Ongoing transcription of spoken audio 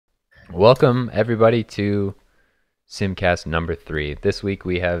Welcome everybody to Simcast number 3. This week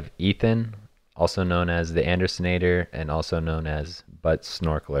we have Ethan, also known as TheAndersonator and also known as Butt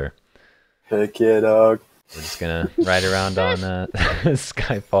Snorkeler. Heck yeah, dog. We're just gonna ride around on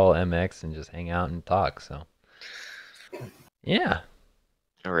Skyfall MX and just hang out and talk. So, yeah,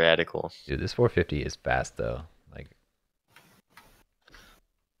 Radical. dude, this 450 is fast though. Like,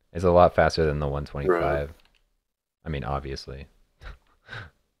 it's a lot faster than the 125. Right. I mean, obviously.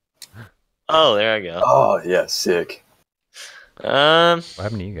 Oh, there I go. Oh yeah, sick. What What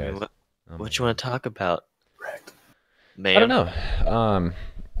happened to you guys? what you want to talk about, Wrecked. man? I don't know.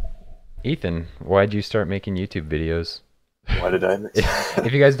 Ethan, why'd you start making YouTube videos? Why did I miss?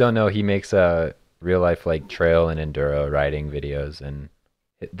 If you guys don't know, he makes real life like trail and enduro riding videos, and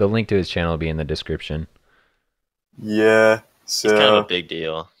the link to his channel will be in the description. Yeah, It's kind of so a big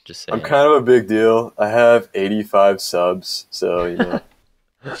deal. Just saying. I'm kind of a big deal. I have 85 subs, so you know,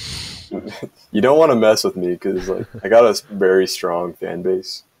 you don't want to mess with me because like I got a very strong fan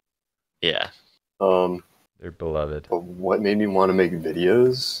base. Yeah. They're beloved. But what made me want to make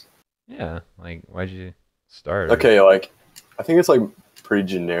videos? Yeah, like why'd you start? Okay, like I think it's like pretty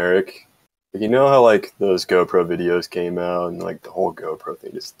generic. Like, you know how like those GoPro videos came out and like the whole GoPro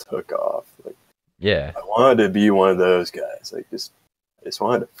thing just took off. Like Yeah. I wanted to be one of those guys. Like I just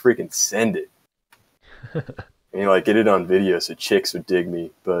wanted to freaking send it. And like get it on video so chicks would dig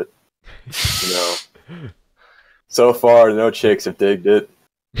me. But you know, so far no chicks have digged it.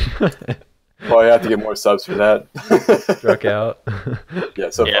 Probably have to get more subs for that. Struck out. Yeah,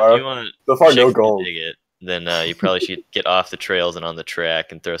 so yeah. far If you want no chicks to gold. dig it, then you probably should get off the trails and on the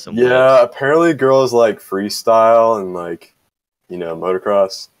track and throw some. Yeah, apparently girls like freestyle and like, you know,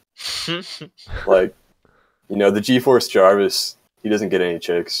 motocross. whips. Like, you know, the G-Force Jarvis, he doesn't get any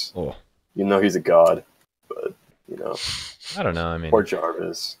chicks. Oh, Even though he's a god. But, you know, I don't know. I mean, poor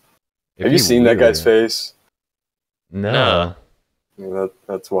Jarvis. if Have you he seen that really- guy's face? No. Yeah,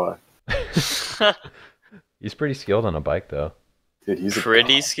 that's why. He's pretty skilled on a bike though. Dude, he's a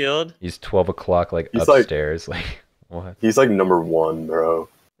Pretty god. skilled. He's 12 o'clock like He's like- upstairs. Like what? He's like #1, bro.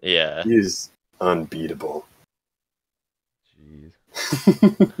 Yeah. He's unbeatable.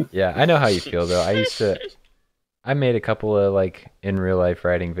 Jeez. Yeah, I know how you feel though. I made a couple of like in real life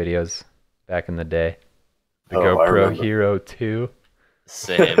riding videos back in the day. The Oh, I GoPro remember. Hero 2.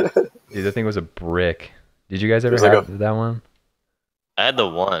 Same. Dude, the thing was a brick. Did you guys ever was like have that one? I had the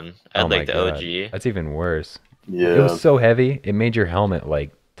one. I had Oh my like the God. OG. That's even worse. It Yeah. was so heavy, it made your helmet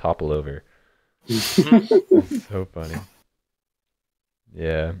like topple over. It's so funny.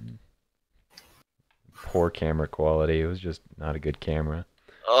 Yeah. Poor camera quality. It was just not a good camera.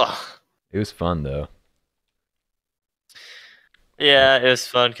 Oh. It was fun though. Yeah, it was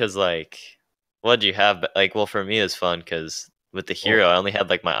fun because like, what'd you have? Like, well, for me, it was fun because with the Hero, I only had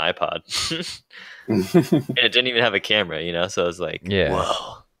like my iPod, and it didn't even have a camera, you know. So it was like, Yeah.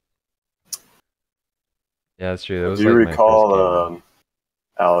 whoa. Yeah, that's true. That was Do you like my first camera. recall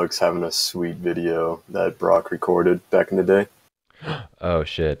Alex having a sweet video that Brock recorded back in the day? Oh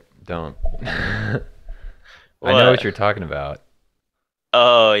shit! Don't. I know what you're talking about.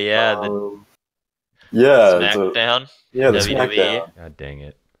 Oh yeah, the Yeah, it's a- SmackDown. yeah, the WWE. SmackDown. God dang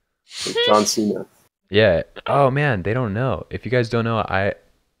it. With John Cena. Yeah. Oh man, they don't know. If you guys don't know, I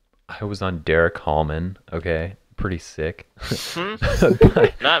was on Derek Hallman. Okay, pretty sick.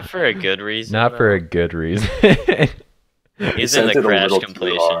 Not for a good reason. Not for though. a good reason. He's sent in it the a crash little too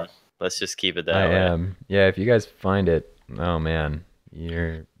completion. hard. Let's just keep it that I way. am. Yeah, if you guys find it, oh man,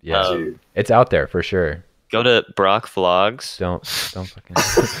 yeah, Dude. it's out there for sure. Go to Brock Vlogs Don't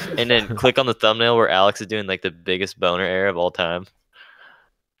fucking. and then click on the thumbnail where Alex is doing like the biggest boner air of all time,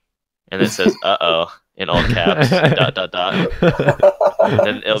 and it says "uh oh" in all caps. dot dot dot. And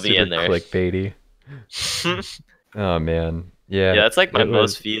then it'll be in Super there. clickbaity. Oh man, yeah. Yeah, that's like my it most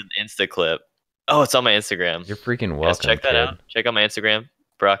was- viewed Insta clip. Oh, it's on my Instagram. You're freaking Guys, welcome. check that kid. out. Check out my Instagram,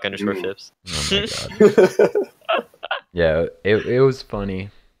 Brock _ Phipps. Oh my god. Yeah, it was funny.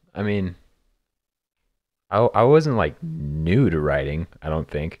 I mean, I wasn't like new to writing, I don't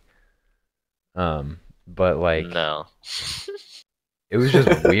think. But like No. it was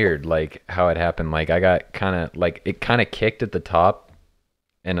just weird, like how it happened. Like I got kind of like it kind of kicked at the top,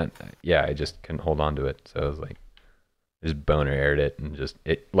 and yeah, I just couldn't hold on to it. So I was like, just boner aired it, and just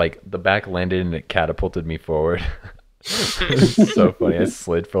it like the back landed and it catapulted me forward. It was so funny. I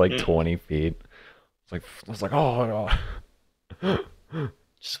slid for like 20 feet. I was like, oh god.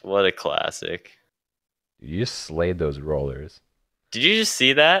 Just what a classic. You just slayed those rollers. Did you just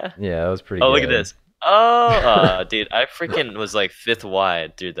see that? Yeah, that was pretty Oh, good. look at this. Oh, dude, I freaking was like 5th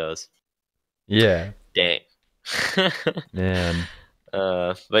wide through those. Yeah, Dang. man.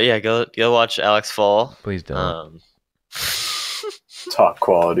 But yeah, go watch Alex Fall. Please don't. Top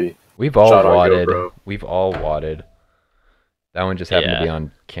quality. We've all Shot on wadded. GoPro. We've all wadded. That one just happened to be Yeah.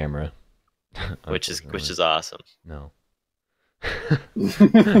 on camera. which Unfortunately. is awesome. No.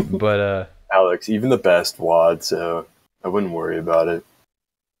 But Alex, even the best wad, so I wouldn't worry about it.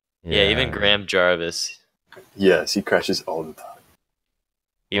 Yeah, even Graham Jarvis, Yes, he crashes all the time.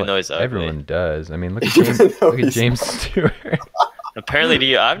 even though he's ugly. Everyone does. I mean, look at Even James, though look at he's James not. Stewart. Apparently, to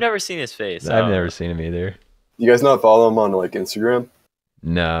you, I've never seen his face. I've never seen him either. You guys not follow him on like Instagram?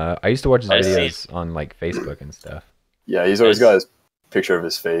 Nah, I used to watch his I've videos on like Facebook and stuff. Yeah, he's always got his picture of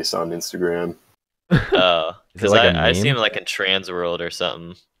his face on Instagram. Oh, Is it because like a I see meme? him like in Trans World or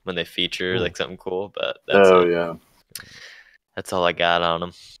something when they feature Ooh. like something cool. But that's Oh it. yeah. That's all I got on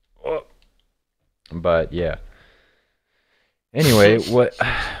him. But yeah. Anyway, what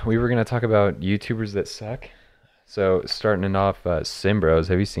we were gonna talk about YouTubers that suck. So starting it off, Simbros.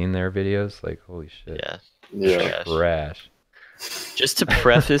 Have you seen their videos? Like, holy shit, Yeah. Yeah. trash. Just to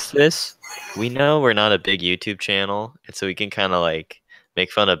preface this, we know we're not a big YouTube channel, and so we can kind of like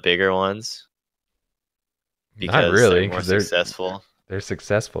make fun of bigger ones because Not really, they're more because they're successful.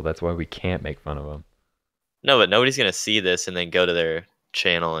 successful. That's why we can't make fun of them. No, but nobody's gonna see this and then go to their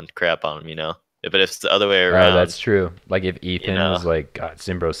channel and crap on them, you know. But if it's the other way around, Oh, that's true. Like if Ethan know. was like, God,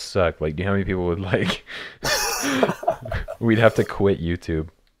 Simbros suck. Like, do you know how many people would like? We'd have to quit YouTube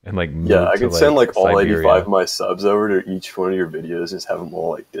and like move Yeah, I to, could send like all Siberia. 85 of my subs over to each one of your videos, just have them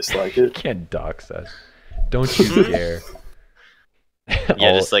all like dislike You it. can't dox us. Don't you dare. Yeah,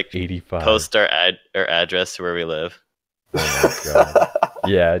 All just like 85. post our address to where we live. Oh my God.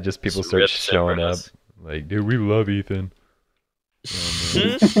 Yeah, just people Just start rip showing up. Simbros. Like, dude, we love Ethan. Oh,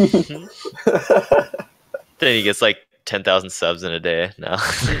 man. Then he gets like 10,000 subs in a day now.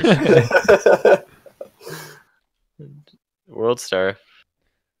 World star.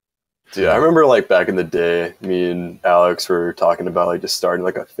 Dude, I remember like back in the day, me and Alex were talking about like just starting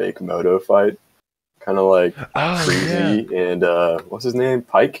like a fake moto fight. Kind of like Oh, Freezy and what's his name?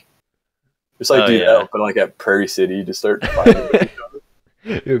 Pike? Just like Oh, do yeah. that, but like at Prairie City, just start fighting with each other.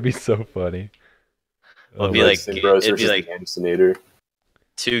 It would be so funny. Well, it'd Oh, be like- Simbros it'd be versus like- the Andersonator.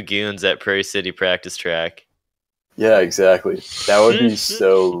 2 goons at Prairie City practice track. Yeah, exactly. That would be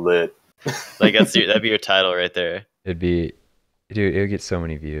so lit. Like that'd be your title right there. it'd be, dude, it would get so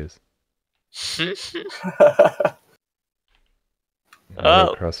many views.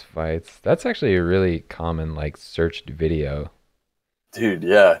 Oh. Cross fights. That's actually a really common like searched video. Dude,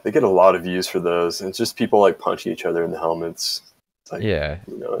 yeah, they get a lot of views for those. And it's just people like punching each other in the helmets. It's like, Yeah,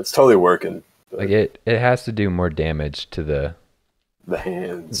 you know, it's totally working. But like it has to do more damage to the the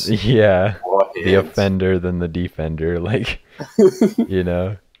hands. yeah Raw the hands. offender than the defender. Like, you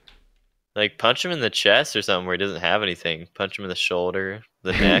know. Like punch him in the chest or something where he doesn't have anything. Punch him in the shoulder,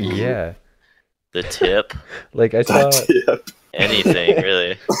 the neck, Yeah, the tip, like I saw Yep. anything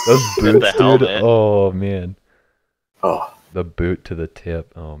really. those With boots, the dude. helmet. Oh man, Oh, the boot to the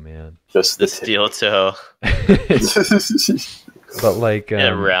tip. Oh man. just The the tip. steel toe But like, and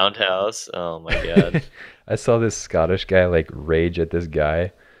a roundhouse. Oh my god. I saw this Scottish guy like rage at this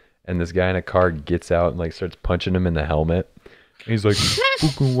guy, and this guy in a car gets out and like starts punching him in the helmet. And he's like,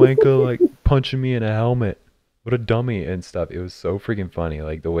 "Fucking wanker, like punching me in a helmet. What a dummy," and stuff. It was so freaking funny,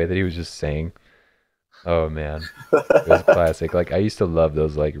 like the way that he was just saying. Oh man, it was classic. Like I used to love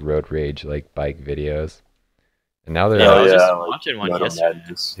those like road rage like bike videos, and now they're Yeah, I was yeah, just like, watching one Metal yesterday.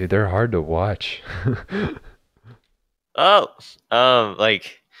 Madness. dude, they're hard to watch. Oh,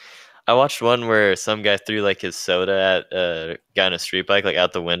 like I watched one where some guy threw like his soda at a guy on a street bike, like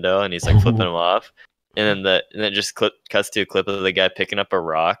out the window, and he's like flipping him off. And then it just cuts to a clip of the guy picking up a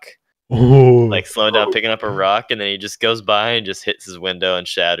rock, Oh, like slowing down, picking up a rock, and then he just goes by and just hits his window and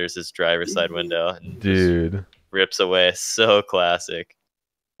shatters his driver's side window and just dude. rips away. So classic.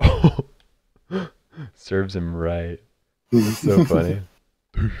 Serves him right. It's so funny.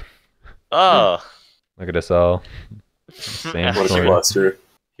 Oh, Look at us all. Same What a story. cluster.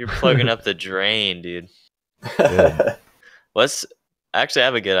 you're plugging up the drain, dude. Good. Actually, I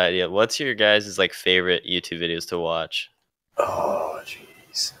have a good idea. What's your guys' like favorite YouTube videos to watch? Oh,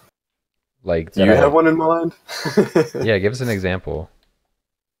 jeez. Like, Do you have one in mind? Yeah, give us an example.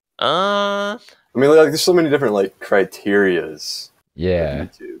 Uh, I mean, like, there's so many different like criterias. of Yeah.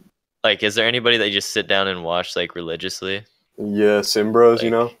 YouTube. like, is there anybody that you just sit down and watch like religiously? Yeah, Simbros, you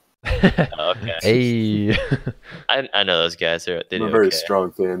know, Oh, okay. Hey. I know those guys. They they're a do very okay.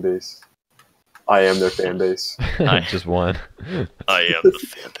 strong fan base. I am their fan base. Just one. I am the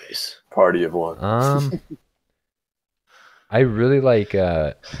fan base. Party of one. I really like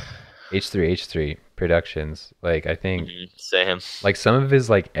H3H3. productions. Like I think Same. like some of his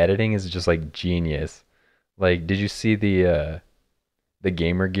like editing is just like genius. Like did you see the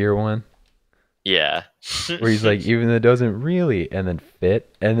Gamer Gear one? Yeah. Where he's like, even though it doesn't really and then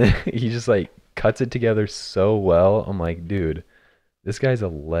fit and then he just like cuts it together so well. I'm like, dude, this guy's a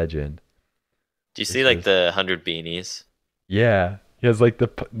legend. Do you It's see like just the 100 beanies? yeah. He has like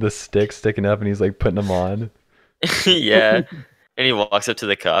the stick sticking up and he's like putting them on. Yeah. And he walks up to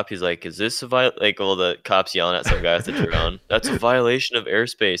the cop. He's like, "Is this a like?" Well, the cop's yelling at some guy with a drone. That's a violation of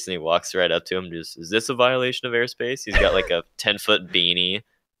airspace. And he walks right up to him. Just, is this a violation of airspace? He's got like a 10-foot beanie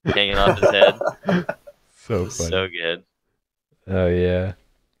hanging off his head. So It's funny. so good. Oh yeah.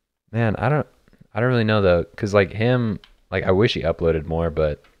 Man, I don't really know though, cause like him, like I wish he uploaded more,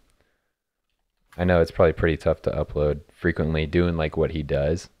 but I know it's probably pretty tough to upload frequently doing like what he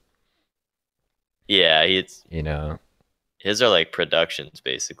does, Yeah, it's you know. his are like productions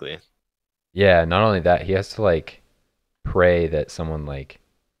basically. Yeah, not only that, he has to like pray that someone like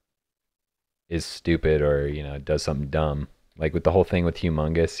is stupid or, does something dumb. Like with the whole thing with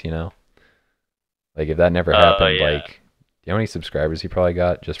Humongous, you know? Like if that never Oh happened, yeah, like do you know how many subscribers he probably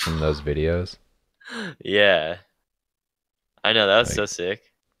got just from those videos? yeah. I know that was Like so sick.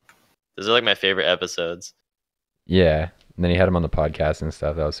 Those are like my favorite episodes. yeah. And then he had him on the podcast and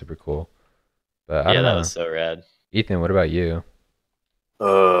stuff. That was super cool. But I Yeah, don't that was know. so rad. Ethan, what about you?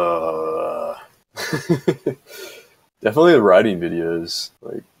 Uh, definitely the riding videos.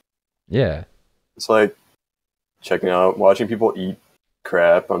 Like Yeah. it's like checking out, watching people eat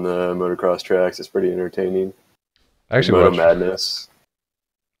crap on the motocross tracks. It's pretty entertaining. I Like actually Moto watched. Madness.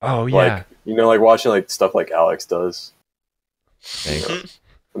 Oh yeah. Like like watching like stuff like Alex does. Thanks.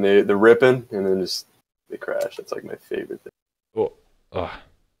 When they're ripping and then just they crash. That's like my favorite thing. Oh, oh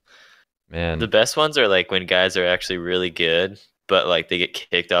man. The best ones are like when guys are actually really good, but like they get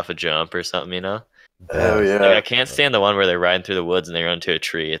kicked off a jump or something, you know? Oh Best. yeah. Like I can't stand the one where they're riding through the woods and they run into a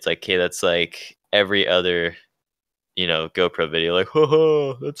tree. It's like, okay, that's like every other, GoPro video. Like,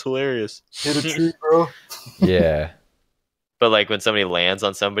 ho, that's hilarious. Hit a tree, bro. Yeah. But like when somebody lands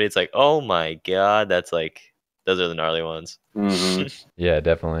on somebody, it's like, oh my god, that's like those are the gnarly ones. hmm Yeah,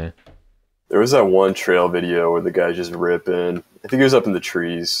 definitely. There was that one trail video where the guy's just ripping. I think he was up in the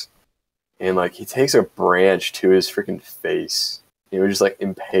trees, and like he takes a branch to his freaking face. It was just like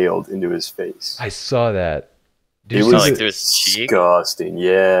impaled into his face. I saw that. Did It you was see like the- through his cheek? disgusting.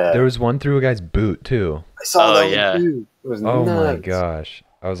 Yeah, there was one through a guy's boot too. I saw Oh, that yeah. one too. It was Oh my nuts. gosh.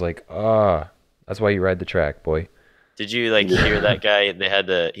 I was like, that's why you ride the track, boy. Did you like Yeah. hear that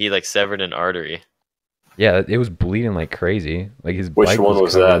guy? He like severed an artery. Yeah, it was bleeding like crazy. Like his Which bike one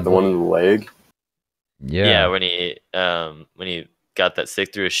was covered that? in The one in the leg? Yeah. When he got that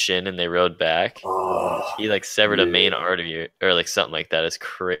stick through his shin and they rode back, Oh, he like severed a main yeah. artery or like something like that. It's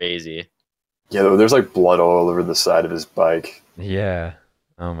crazy. Yeah, there's like blood all over the side of his bike. Yeah.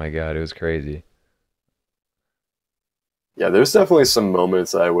 Oh my god, it was crazy. Yeah, there's definitely some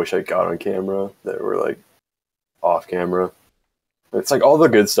moments that I wish I got on camera that were like off camera. It's like all the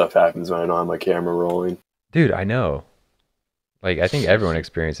good stuff happens when I don't have my camera rolling. Dude, I know. Like I think everyone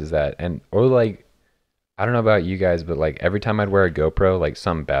experiences that. And or like I don't know about you guys, but like every time I'd wear a GoPro, like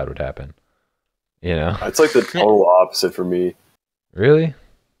something bad would happen. You know? It's like the total opposite for me. Really?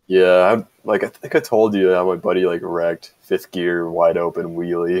 Yeah, I think I told you how my buddy like wrecked fifth gear wide open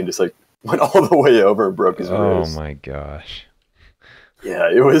wheelie and just like went all the way over and broke his Oh wrist. my gosh. Yeah,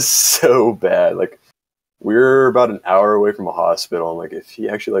 it was so bad. Like we were about an hour away from a hospital, and like if he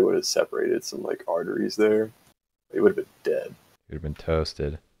actually like would have separated some like arteries there, he would have been dead. You'd have been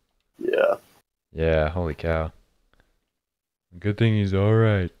toasted. Yeah. Yeah, holy cow. Good thing he's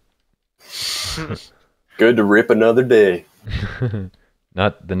alright. Good to rip another day.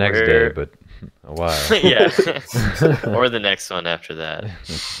 Not the next day, Where- but a while. Yeah. Or the next one after that.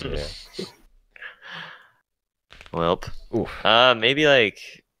 Yeah. Welp. Oof. Maybe like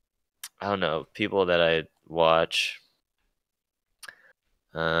I don't know, people that I watch.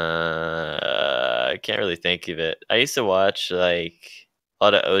 I can't really think of it. I used to watch like a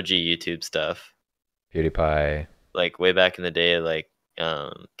lot of OG YouTube stuff, PewDiePie. like way back in the day, like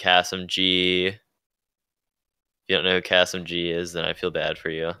Kasim G. If you don't know who Kasim G is, then I feel bad for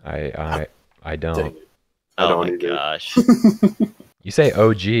you. I Dang don't. it. I Oh don't my either. gosh. You say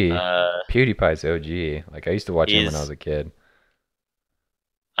OG. PewDiePie's OG. Like I used to watch him when I He's- was a kid.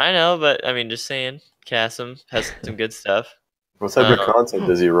 I know, but I mean, just saying, Kasim has some good stuff. What type of content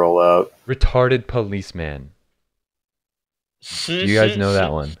does he roll out? Retarded Policeman. Do you guys know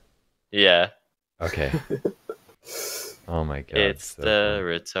that one? Yeah. Okay. Oh my god. It's so the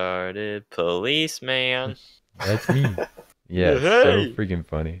funny. retarded policeman. That's me. Yeah, it's Hey. so freaking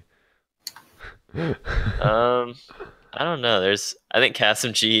funny. I don't know. I think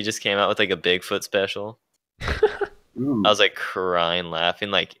Kasim G just came out with like a Bigfoot special. Ooh. I was like crying, laughing.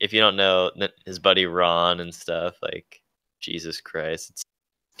 Like if you don't know his buddy Ron and stuff, like Jesus Christ, it's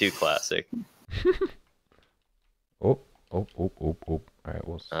too classic. Oh, oh, oh, oh, oh. All right,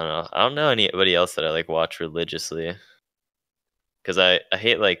 I don't know. I don't know anybody else that I like watch religiously. Because I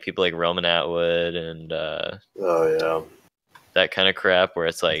hate like people like Roman Atwood and Oh yeah. that kind of crap where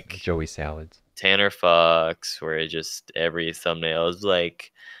it's like Joey Salads. Tanner Fox, where it just every thumbnail is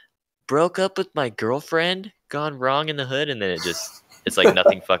like broke up with my girlfriend, gone wrong in the hood, and then it's like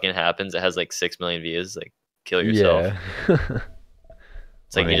nothing fucking happens. It has like 6 million views. Like kill yourself. Yeah.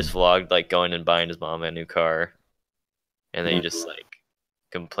 It's like he Funny. just vlogged like going and buying his mom a new car, and then he just like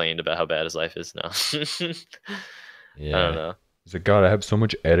complained about how bad his life is now. Yeah. I don't know. He's like, God, I have so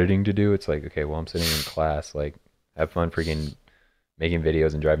much editing to do. It's like, okay, well, I'm sitting in class. Like, have fun freaking making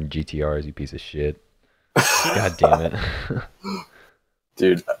videos and driving GTRs, you piece of shit. God damn it.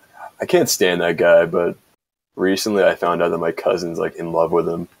 Dude, I can't stand that guy, but recently I found out that my cousin's like in love with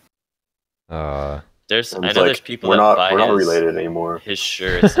him. I And know it's there's like, people we're that not buy we're not related anymore. his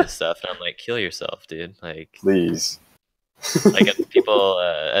shirts and stuff, and I'm like, kill yourself, dude. Like, Please. like at the people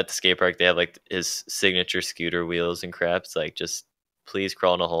at the skate park, they have like his signature scooter wheels and crap. It's like, just please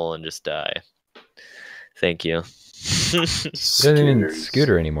crawl in a hole and just die. Thank you. He doesn't even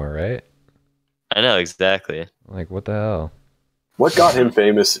scooter anymore, right? I know exactly. Like, what the hell? What got him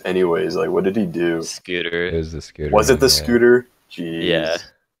famous anyways? Like, what did he do? It Scooter. was the scooter. Was it the yeah. scooter? Jeez. Yeah.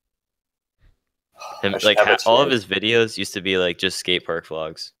 I Him, should like have a all of chance. his videos used to be like just skate park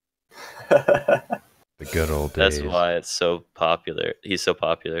vlogs. The good old days. That's why it's so popular. He's so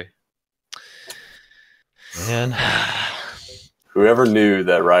popular. Man. Whoever knew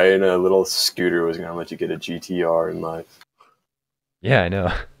that riding a little scooter was gonna let you get a GTR in life? Yeah, I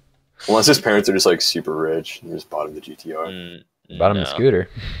know. Unless his parents are just like super rich and just bought him the GTR. Bought him the No. scooter.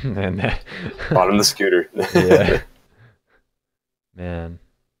 And Bought him the scooter. yeah. Man.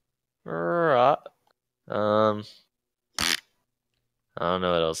 I don't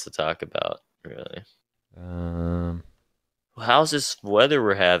know what else to talk about, really. Um, How's this weather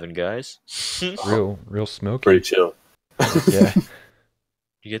we're having, guys? real smoky. Pretty chill. Yeah.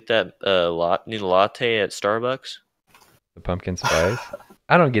 You get that need a latte at Starbucks? The pumpkin spice.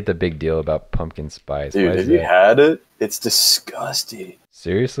 I don't get the big deal about pumpkin spice. Dude, Why is have you that? had it? It's disgusting.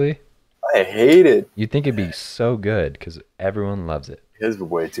 Seriously? I hate it. You'd think it'd be so good because everyone loves it. It has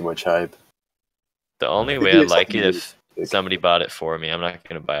way too much hype. The only Maybe way I'd it's like it something if somebody bought it for me. I'm not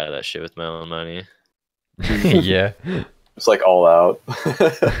gonna buy that shit with my own money. Yeah. It's like all out.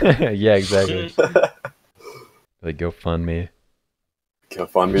 Yeah, exactly. Like GoFundMe Go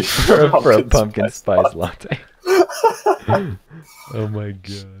fund me for a pumpkin spice latte. Oh my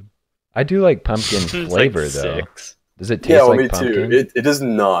god. I do like pumpkin It's like flavor though. 6. Does it taste Yeah, well, like me pumpkin? too. It does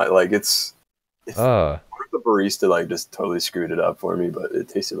not. Like, it's Oh, the barista like just totally screwed it up for me, but it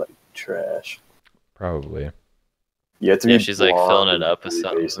tasted like trash. probably. You have to Yeah, be she's, like, blonde filling it and up with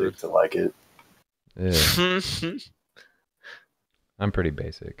really something. basic to like it. Yeah, I'm pretty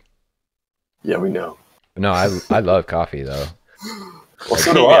basic. Yeah, we know. But no, I love coffee though. Well,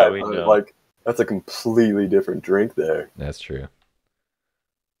 so do Yeah, I. we but, know. like, that's a completely different drink there. That's true.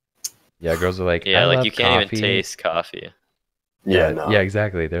 Yeah, girls are like, Yeah, I like love you can't coffee. even taste coffee. Yeah, no. Yeah,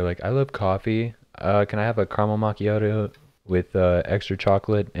 exactly. They're like, I love coffee. Can I have a caramel macchiato with extra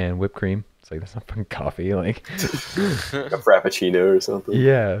chocolate and whipped cream? It's like, that's not fucking coffee. Like, A frappuccino or something.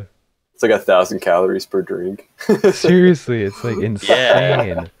 yeah, It's like 1,000 calories per drink. seriously, it's like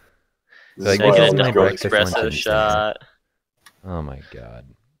insane. This is Like, why this I is always my go to breakfast, lunch, espresso and shot. Oh my god.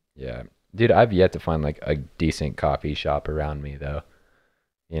 Yeah, dude, I've yet to find like a decent coffee shop around me though.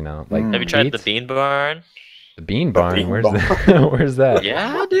 You know, like Mm. Have you tried the Beats- Bean Barn? The Bean Barn? Bean Where's Barn. that? Where's that?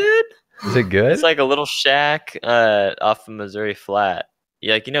 Yeah, dude. Is it good? It's like a little shack off of Missouri Flat.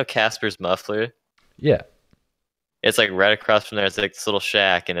 Yeah, like you know Casper's Muffler? Yeah, It's like right across from there. It's like this little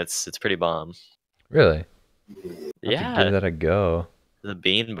shack, and it's pretty bomb. really. I have to give Yeah, that a go. the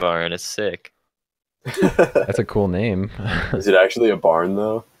Bean Barn is sick. That's a cool name. Is it actually a barn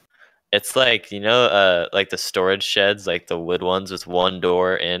though? It's like like the storage sheds, like the wood ones with one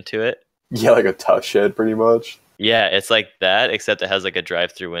door into it. Yeah, like a tough shed, pretty much. Yeah, it's like that, except it has like a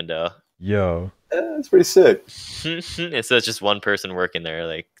drive-through window. Yo. It's pretty sick. It says just one person working there,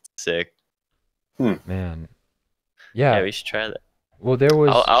 like sick. Man. Yeah, Yeah. we should try that. Well, there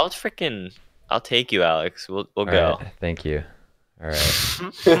was. I'll take you, Alex. We'll All go. right, thank you. All right.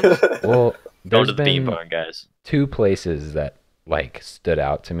 Well, Well, Going there's to the Bean been Barn, guys. two places that like stood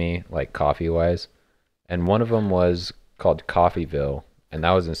out to me, like coffee wise, and one of them was called Coffeeville, and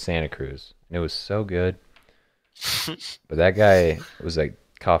that was in Santa Cruz. and it was so good. But that guy was like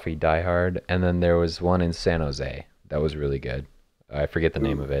coffee diehard, and then there was one in San Jose that was really good. I forget the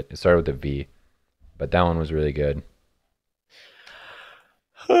name of it. It started with a V, but that one was really good.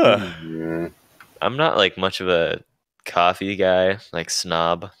 Mm, I'm not like much of a coffee guy, like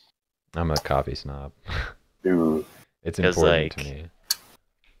snob, I'm a coffee snob. ooh. It's 'cause, important to like- me.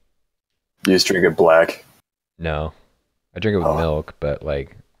 You just drink it black. No, I drink it with Oh. milk, but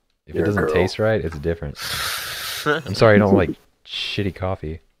like if You're it a doesn't girl. taste right, it's different. I'm sorry, I don't like shitty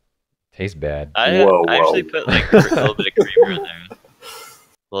coffee. Tastes bad. Whoa, I usually whoa. put like a little bit of creamer in there, a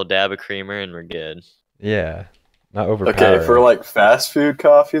little dab of creamer, and we're good. Yeah, not overpowering. Okay, for like fast food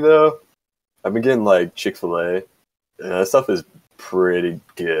coffee though, I've been getting like Chick-fil-A. And that stuff is pretty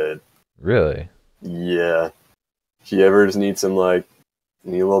good. Really? Yeah. If you ever just need some like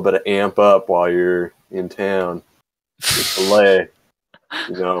need a little bit of amp up while you're in town, Chick-fil-A,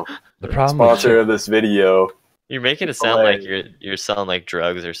 you know, The problem with sponsor of this video. You're making it sound Chick-fil-A. like you're selling like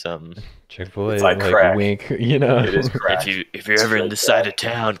drugs or something. Chick-fil-A, It's like like crack. wink, you know. It is crack. If you're ever in the side of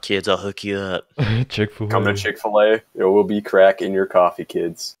town, kids, I'll hook you up. Chick-fil-A. Come to Chick-fil-A, there will be crack in your coffee,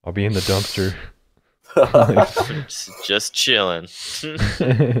 kids. I'll be in the dumpster. Just chilling.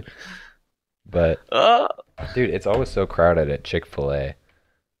 But Oh, dude, it's always so crowded at Chick-fil-A.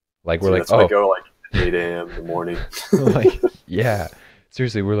 Like we're So like, that's why I oh, go like 8 a.m. in the morning. like yeah.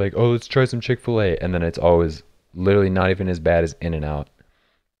 Seriously, we're like, oh, let's try some Chick-fil-A, and then it's always literally not even as bad as In-N-Out.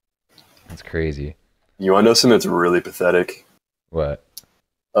 That's crazy. You want to know something that's really pathetic? What?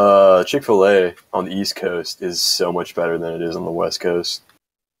 Chick-fil-A on the East Coast is so much better than it is on the West Coast.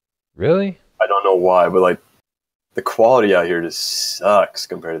 Really? I don't know why, but like the quality out here just sucks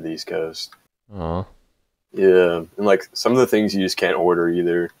compared to the East Coast. Oh. Yeah, and like some of the things you just can't order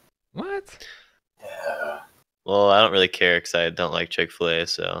either. What? Yeah. well, I don't really care because I don't like Chick-fil-A.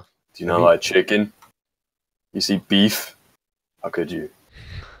 So Do you not like chicken? You see beef? How could you?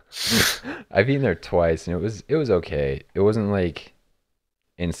 I've eaten there twice, and it was okay. It wasn't like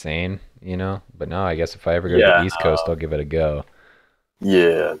insane, you know. But now I guess if I ever go to Yeah, the East Coast, I'll give it a go.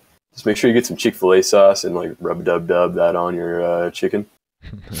 Yeah. Just make sure you get some Chick-fil-A sauce and like rub-a-dub-dub that on your chicken.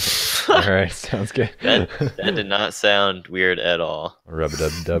 All right, sounds good. that did not sound weird at all. Rub a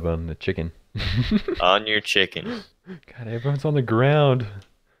dub dub on the chicken. On your chicken. God, everyone's on the ground.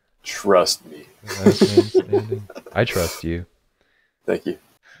 Trust me. Last man standing. I trust you. Thank you.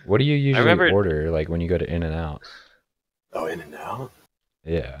 What do you usually remember- order, like when you go to In-N-Out? Oh, In-N-Out?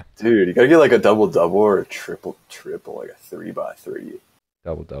 Yeah, Dude, you gotta get like a double-double or a triple, like a 3x3.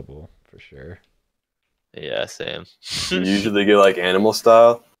 double for sure. Yeah, same. You usually get like animal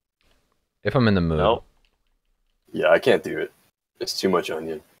style. If I'm in the mood. Nope. Yeah, I can't do it. It's too much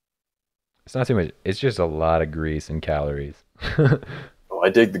onion. It's not too much. It's just a lot of grease and calories. Oh, I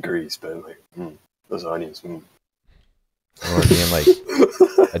dig the grease, but I'm like, those onions. I want to be in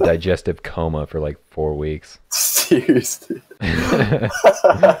like a digestive coma for like 4 weeks. Seriously. It's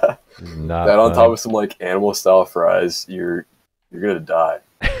not That on fun. top of some like animal style fries, you're gonna die.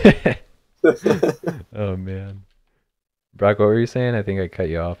 Oh man, Brock, what were you saying? I think I cut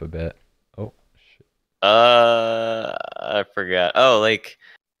you off a bit. Oh shit. I forgot. Oh, like,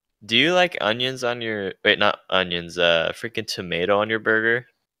 do you like onions on your? Wait, not onions. Freaking tomato on your burger,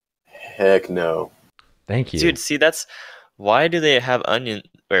 Heck no. Thank you. dude. See, that's why do they have onion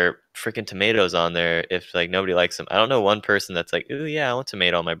or freaking tomatoes on there if like nobody likes them? I don't know one person that's like, ooh yeah, I want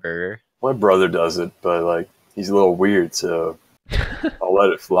tomato on my burger. My brother does it, but like he's a little weird, so I'll let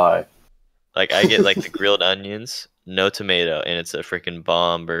it fly. Like I get like the grilled onions, no tomato, and it's a freaking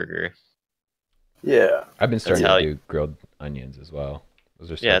bomb burger. Yeah. I've been starting how to you- do grilled onions as well.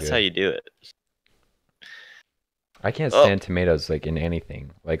 Those are so Yeah, that's good. how you do it. I can't Oh. stand tomatoes like in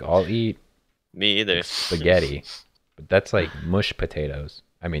anything. Like I'll eat Me either. spaghetti, but that's like mush potatoes.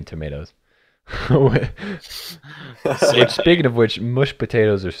 I mean tomatoes. Which, speaking of which, mush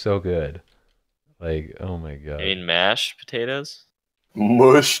potatoes are so good. Like, oh my god. I mean mashed potatoes,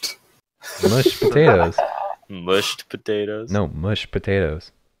 Mushed. Mush potatoes. mushed potatoes. No, mush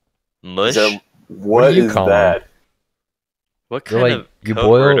potatoes. mush. Is that, what do you is call that? What They're kind like of you code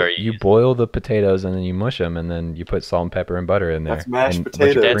word boil are you? you boil the potatoes and then you mush them and then you put salt and pepper and butter in there. That's mashed and a bunch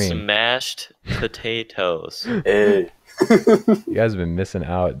of potatoes. That's cream. mashed potatoes. Hey. You guys have been missing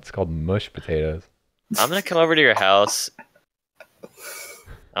out. It's called mush potatoes. I'm gonna come over to your house.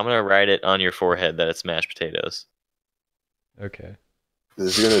 I'm gonna write it on your forehead that it's mashed potatoes. Okay.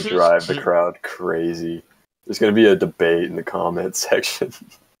 This is gonna drive the crowd crazy. There's gonna be a debate in the comment section.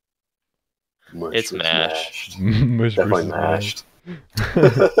 Mush It's was mashed. Mush Definitely versus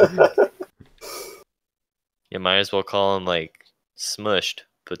You might as well call them like smushed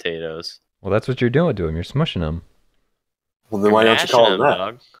potatoes. Well, that's what you're doing to them. You're smushing them. Well, then You're why don't you mashing call them them,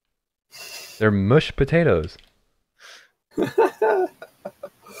 dog. They're mush potatoes. that?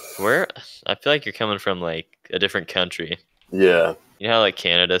 Where I feel like you're coming from like a different country. Yeah. You know how like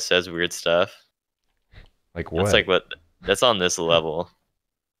Canada says weird stuff? Like That's what? like what that's on this level.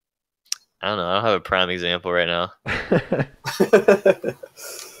 I don't know. I don't have a prime example right now.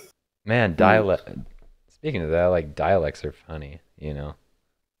 Man, dialect. Speaking of that, like dialects are funny, you know.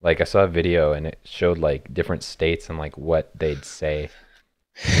 Like I saw a video and it showed like different states and like what they'd say,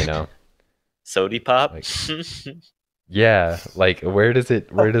 you know. Sody pop. Like, yeah, like where's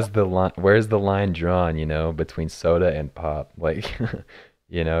the line drawn, you know, between soda and pop? Like,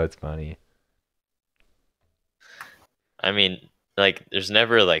 you know, it's funny. I mean, like there's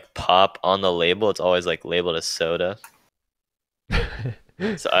never like pop on the label. It's always like labeled as soda.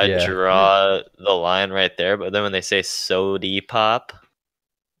 So I Yeah, draw the line right there, but then when they say sody pop,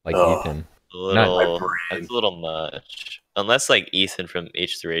 like Oh. Ethan. a little brain. that's a little much. Unless like Ethan from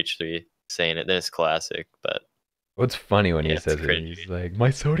H3H3 saying it, then it's classic. But What's funny when yeah, he it's says it, cringy. he's like,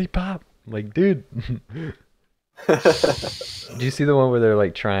 "My sody pop." I'm like, dude. Do you see the one where they're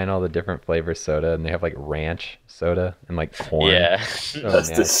like trying all the different flavor soda and they have like ranch soda and like corn? Yeah. So That's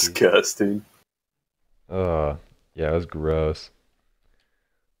nasty. disgusting. Oh, yeah, it was gross.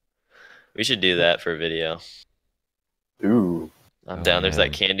 We should do that for a video. Ooh. I'm Oh, down. There's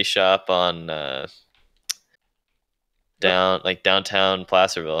man. that candy shop on downtown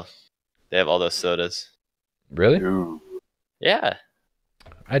Placerville. They have all those sodas. Really? Ooh. Yeah.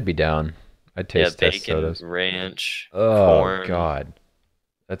 I'd be down. I'd Yeah, taste test bacon, sodas. ranch, Oh corn. God,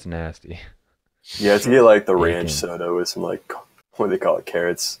 that's nasty. You have to get like the Bacon. ranch soda with some like what do they call it,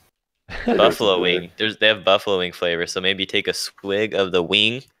 carrots. Buffalo Good. wing. They have buffalo wing flavor. So maybe you take a swig of the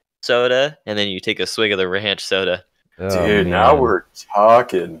wing soda and then you take a swig of the ranch soda. Oh, Dude, now man. we're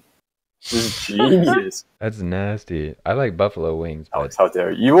talking. This is genius. That's nasty. I like buffalo wings, but How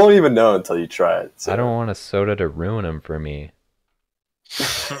dare you? You won't even know until you try it. So. I don't want a soda to ruin them for me.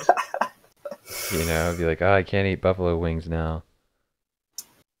 You know, be like, oh, I can't eat buffalo wings now.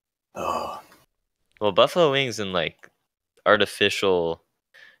 Oh, Well, buffalo wings and like artificial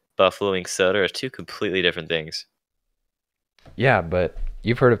buffalo wing soda are two completely different things. Yeah, but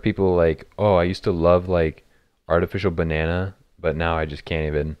you've heard of people like, oh, I used to love like artificial banana, but now I just can't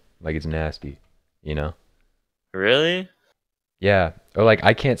even, like it's nasty, you know? Really? Yeah. Or like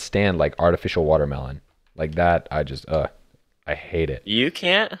I can't stand like artificial watermelon. Like that, I hate it. You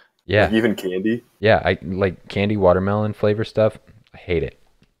can't? Yeah. like even candy. Yeah, I like candy watermelon flavor stuff. I hate it.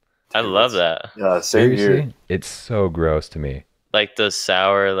 I love that. Yeah, same here. Seriously? It's so gross to me. Like those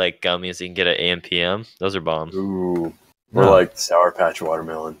sour like gummies you can get at AMPM. Those are bomb. Ooh, or No. like Sour Patch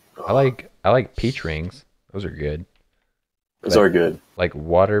watermelon. I like peach rings. Those are good. Those are good. Like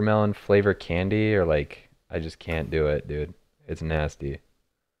watermelon flavor candy or like I just can't do it, dude. It's nasty.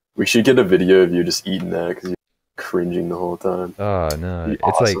 We should get a video of you just eating that because you're cringing the whole time. Oh no. Be It's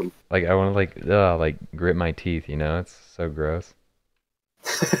awesome. like I want to like grit my teeth, you know? It's so gross.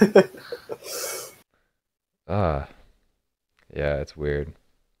 Ah. Yeah, it's weird.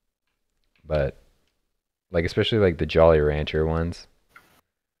 But like especially like the Jolly Rancher ones.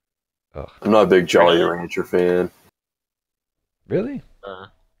 Ugh. I'm not a big Jolly Really? Rancher fan. Really? Uh.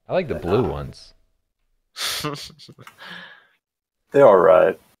 I like the blue ones. They're all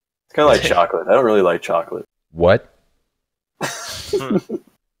right. It's kind of like chocolate. I don't really like chocolate What?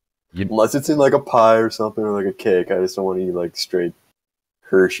 unless it's in like a pie or something or like a cake. I just don't want to eat like straight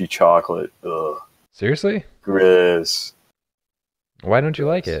Hershey chocolate. Ugh, Seriously? gross. Why don't you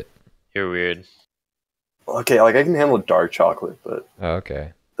like it? You're weird. Okay, like I can handle dark chocolate, but Oh,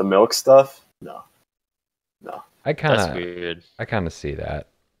 okay. the milk stuff, no. I That's kind weird. of see that.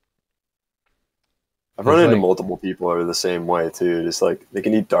 I've run It's into like- multiple people who are the same way too. Just like they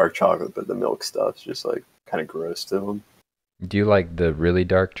can eat dark chocolate, but the milk stuff's just like kind of gross to them. Do you like the really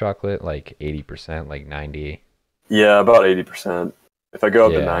dark chocolate, like 80%, like 90? Yeah, about 80%. If I go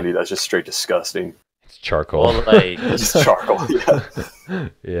up to Yeah. 90, that's just straight disgusting. It's charcoal. Well, like Just charcoal. Yeah.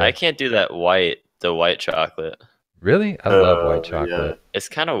 Yeah. I can't do the white chocolate. Really? I love white Yeah. chocolate. It's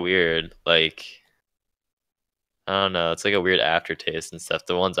kind of weird. Like I don't know. It's like a weird aftertaste and stuff.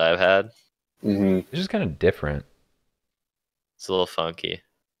 The ones I've had, hmm It's just kind of different. it's a little funky.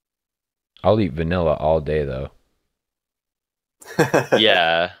 I'll eat vanilla all day though.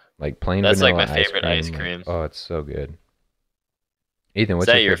 Yeah. Like plain That's, like, vanilla my favorite ice like, cream. oh, it's so good. Ethan, what's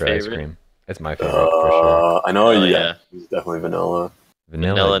that your your favorite ice favorite? cream? It's my favorite for sure. I know. Oh, Yeah, yeah. it's definitely vanilla.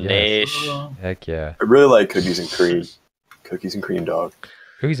 Vanilla, Vanilla yes. Nash. Heck yeah. I really like cookies and cream. Cookies and cream, dog.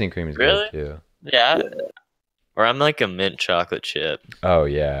 Cookies and cream is Really? good too. Yeah. Yeah. Or I'm like a mint chocolate chip. Oh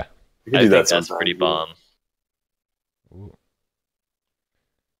yeah. We could I do think that that's sometime, pretty yeah. bomb. Ooh.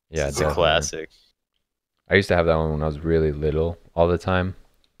 Yeah, It's a definitely. classic. I used to have that one when I was really little all the time.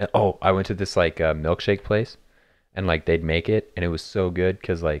 And, oh, I went to this like milkshake place, and like they'd make it, and it was so good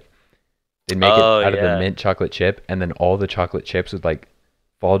because like they'd make it Oh out of the yeah, mint chocolate chip, and then all the chocolate chips would like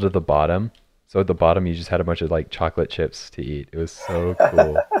fall to the bottom. So at the bottom, you just had a bunch of like chocolate chips to eat. It was so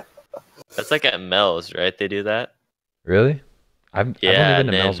cool. that's like at Mel's, right? They do that. Really? I've only Yeah, been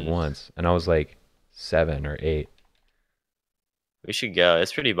to and Mel's then once, and I was like 7 or 8. we should go.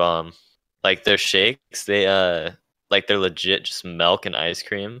 It's pretty bomb. Like their shakes, like they're legit just milk and ice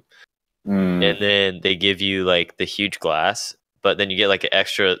cream, Mm, and then they give you like the huge glass, but then you get like an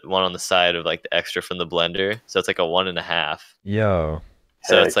extra one on the side of like the extra from the blender, so it's like a 1.5. Yo.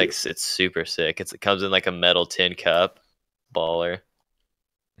 So it's heck like yeah. it's super sick. It comes in like a metal tin cup, baller.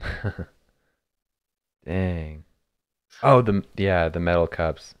 Dang. Oh, the metal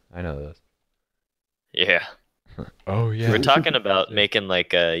cups. I know those. Yeah, Oh we're yeah. talking about making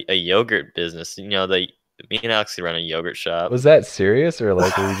like a yogurt business. You know, me and Alex run a yogurt shop. Was that serious or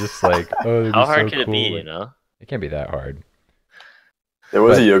like were we just like, oh, it'd be How hard so could it be? cool? You Like, know? it can't be that hard. There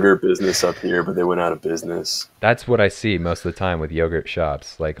was a But yogurt business up here, but they went out of business. that's what I see most of the time with yogurt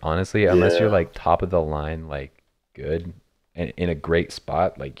shops. Like honestly, unless you're Yeah. like top of the line, like good and in a great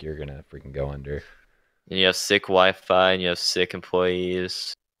spot, like you're gonna freaking go under. And you have sick Wi-Fi, and you have sick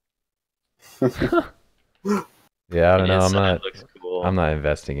employees, Yeah, I don't and the know. inside looks I'm cool. not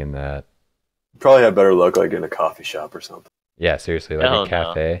investing in that. Probably have better luck like in a coffee shop or something. Yeah, seriously, like a Hell no.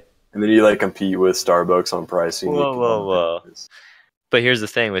 cafe. And then you like compete with Starbucks on pricing. Whoa, whoa, whoa. Business. But here's the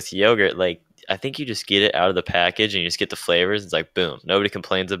thing with yogurt, like I think you just get it out of the package and you just get the flavors. It's like boom, nobody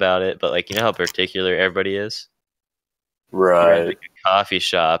complains about it. But like you know how particular everybody is. If you're at Right. like a coffee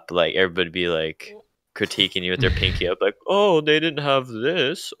shop, like everybody be like critiquing you with their pinky up, like, oh, they didn't have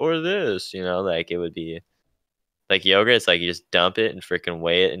this or this. You know, like it would be like yogurt. It's like you just dump it and freaking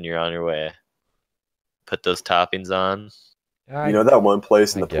weigh it, and you're on your way. Put those toppings on. You know that one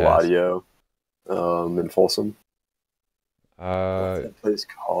place in I the guess. Palladio, in Folsom? What's Uh, that place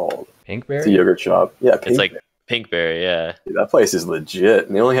called? It's a Pinkberry? yogurt shop. Yeah, It's like Pinkberry. pinkberry, yeah. Dude, that place is legit,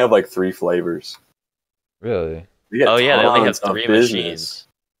 and they only have like 3 flavors. Really? We got Oh yeah, they only have tons of 3 business. machines.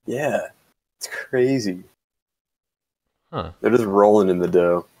 Yeah, it's crazy. Huh. They're just rolling in the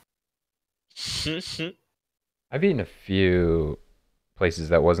dough. I've eaten a few places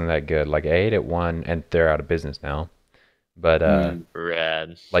that wasn't that good. Like I ate at one and they're out of business now. But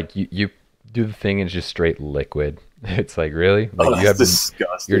Rad. like you do the thing and it's just straight liquid. It's like really? Like Oh, you that's have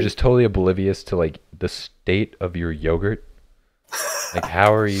disgusting. you're just totally oblivious to like the state of your yogurt. Like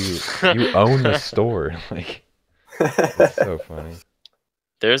how are you own the store. Like it's so funny.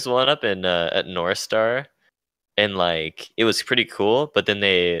 There's one up in at North Star, and like it was pretty cool. But then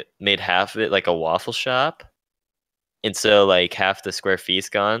they made half of it like a waffle shop, and so like half the square feet's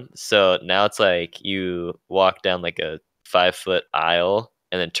gone. So now it's like you walk down like a 5-foot aisle,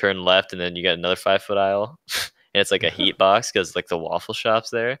 and then turn left, and then you got another 5-foot aisle, and it's like a heat box because like the waffle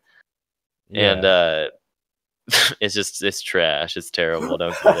shop's there, and Yeah. it's trash. It's terrible.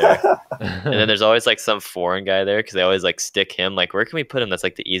 Don't go there. And then there's always like some foreign guy there because they always like stick him. Like, where can we put him? That's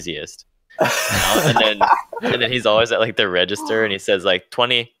like the easiest. You know? And then he's always at like the register and he says like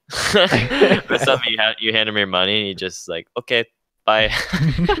 20 or something. You hand him your money and he just like, okay, bye.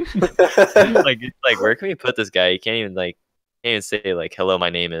 like where can we put this guy? He can't even say like hello,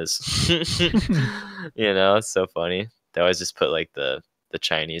 my name is. You know, it's so funny. They always just put like the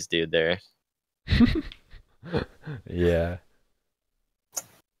Chinese dude there. Yeah.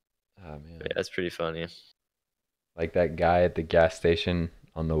 Oh man. But yeah, that's pretty funny. Like that guy at the gas station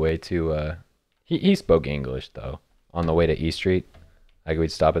on the way to he spoke English though. On the way to E Street. Like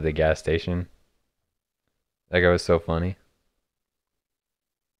we'd stop at the gas station. That guy was so funny.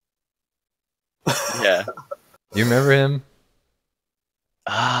 Yeah. You remember him?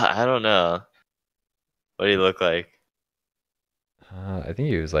 I don't know. What do you look like? I think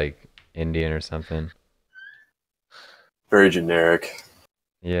he was like Indian or something. Very generic.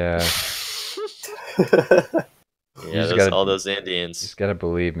 Yeah. Yeah, just gotta- all those You Indians. just gotta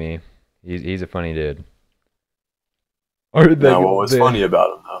believe me. He's a funny dude. Or Now, what was funny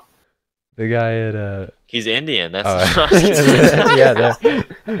about him though? the guy at He's Indian. That's yeah,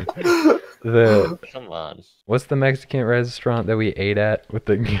 the Come on. what's the Mexican restaurant that we ate at with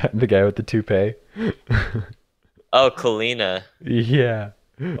the guy with the toupee? Oh, Colina. Yeah.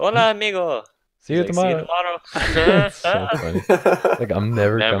 Hola, amigo. See you He's like, tomorrow. See you tomorrow. That's so funny. Like I'm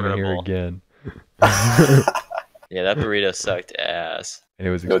never coming here Memorable. again. Yeah, that burrito sucked ass. And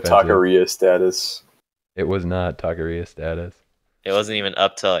it was No expensive. taqueria status. It was not taqueria status. It wasn't even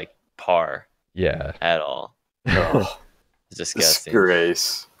up to like par Yeah. at all. Oh, It's disgusting.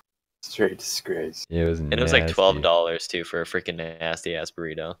 disgrace. Straight disgrace. It was And it was like nasty. $12 too for a freaking nasty ass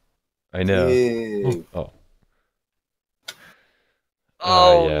burrito. I know. Dang. Oh.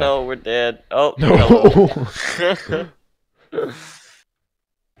 Oh yeah. no, we're dead. Oh No. hello.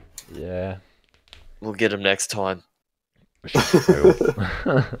 Yeah. We'll get him next time. That's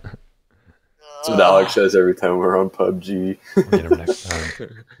what Alex says every time we're on PUBG. Get him next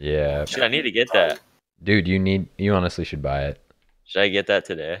time. Yeah. Shit, I need to get that. Dude, you honestly should buy it. Should I get that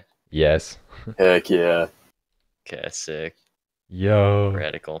today? Yes. Heck yeah. Okay, sick. Yo.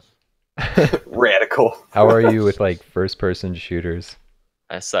 Radical. Radical. How are you with like first person shooters?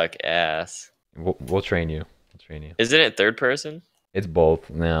 I suck ass. We'll train you. We'll train you. Isn't it third person? It's both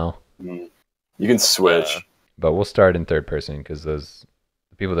now, You can switch. but we'll start in third person because the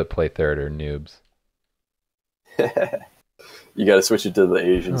people that play third are noobs. You gotta switch it to the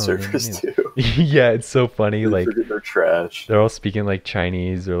Asian Oh, servers yeah. too. Yeah, it's so funny. Like They're trash. they're all speaking like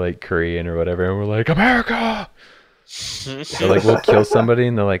Chinese or like Korean or whatever, and we're like America. They're like, we'll kill somebody,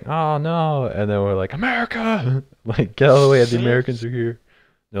 and they're like, oh no, and then we're like, America, like get out of the way, the Americans are here.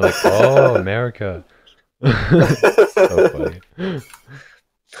 They're like, oh, America. So funny.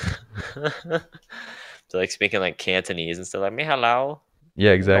 So like speaking like Cantonese and stuff like me hello.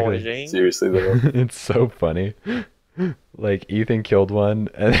 Yeah, exactly. Bonjour. Seriously though. It's so funny. Like Ethan killed one,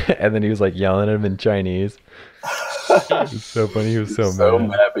 and then he was like yelling at him in Chinese. It's so funny. He was so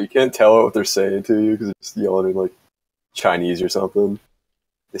mad. But you can't tell what they're saying to you because they're just yelling in like Chinese or something.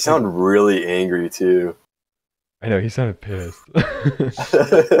 They sound really angry too. I know, he sounded pissed.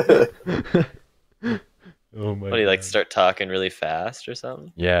 Oh my What do you like God. start talking really fast or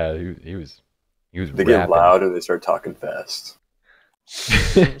something? Yeah, he was They get rapping. loud and they start talking fast.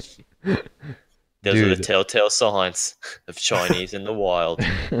 Those are the Dude. telltale signs of Chinese in the wild.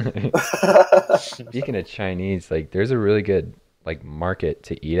 Speaking of Chinese, like there's a really good like market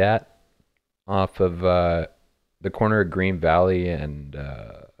to eat at off of the corner of Green Valley and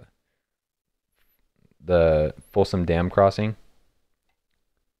the Folsom Dam crossing.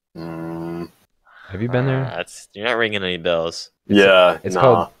 Have you been there? You're not ringing any bells.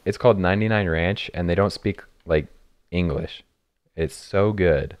 It's called 99 Ranch, and they don't speak like English. It's so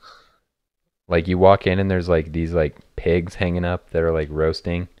good. Like you walk in and there's like these like pigs hanging up that are like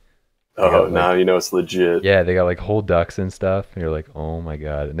roasting. Oh, now you know it's legit. Yeah, they got like whole ducks and stuff. And you're like, oh my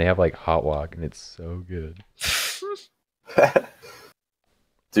God. And they have like hot wok, and it's so good.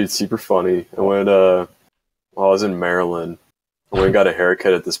 Dude, super funny. I went while I was in Maryland. I went and got a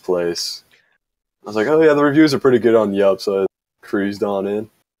haircut at this place. I was like, oh yeah, the reviews are pretty good on Yelp, so I cruised on in.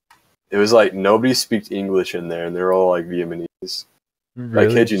 It was like nobody speaks English in there, and they're all like Vietnamese. I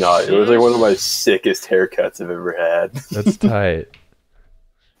kid you not. It was like one of my sickest haircuts I've ever had. That's tight.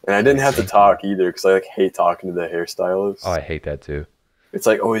 And I didn't have to talk either because I like hate talking to the hairstylist. Oh, I hate that too. It's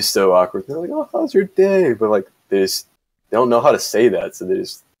like always so awkward. They're like, "Oh, how's your day?" But like they don't know how to say that, so they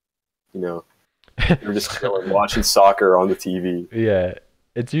just, they're just chilling, watching soccer on the TV. Yeah,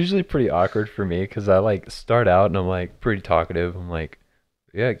 it's usually pretty awkward for me because I like start out and I'm like pretty talkative. I'm like,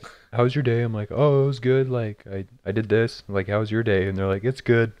 yeah, how was your day? I'm like, oh, it was good. Like I did this. I'm like, how was your day? And they're like, it's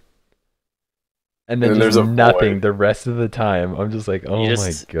good. And then And just there's a nothing void. the rest of the time. I'm just like, oh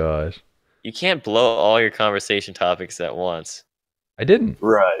my gosh. You can't blow all your conversation topics at once. I didn't.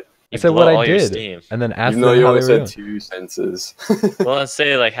 Right. I You said blow what I all your did, steam. and then asked Even though them you how they only were said doing. 2 sentences. Well, let's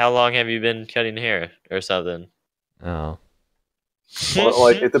say like, how long have you been cutting hair or something? Oh, Well,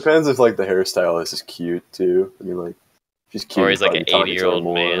 like it depends if like the hairstylist is cute too. I mean, like she's cute. Or he's like an probably talking to her 80-year-old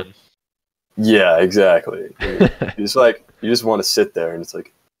more. man. Yeah, exactly. You just want to sit there and it's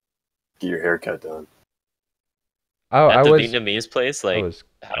like get your haircut done. I At the was. Vietnamese place, I like, was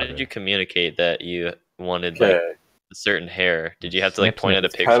how did okay. you communicate that you wanted like Okay, a certain hair? Did you have to like Snip, point at a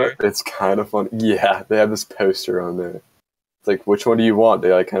snip. picture? it's kind of fun. Yeah, they have this poster on there. It's like, which one do you want?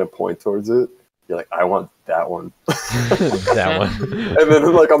 They like kind of point towards it. You're like, I want that one. That one. And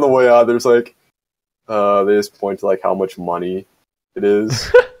then like on the way out, there's like, they just point to like how much money it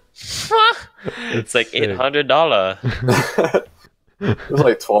is. It's like sick. $800. It was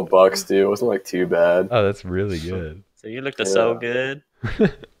like $12 too. It wasn't like too bad. Oh, that's really good. So you looked so Yeah. good.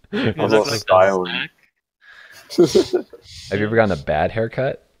 Have You was look also like a styling. snack. you ever gotten a bad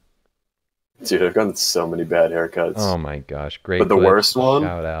haircut? Dude, I've gotten so many bad haircuts. Oh my gosh, great. But the clips. worst one?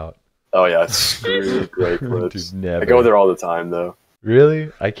 Shout out. Oh yeah, it's screwy great clips. Dude, never. I go there all the time though. Really?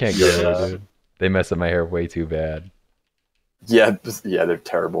 I can't go Yeah. there, dude. They mess up my hair way too bad. Yeah, yeah, they're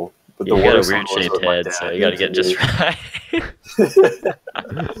terrible. But You the got a worst weird one was shaped what my head, dad so you gotta did get to just me. right.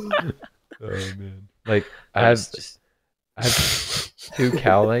 Oh man. Like I I'm have just- 2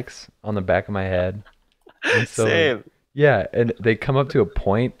 cowlicks on the back of my head. And so like, Same. yeah, and they come up to a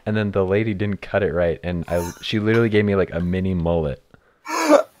point, and then the lady didn't cut it right, and she literally gave me like a mini mullet.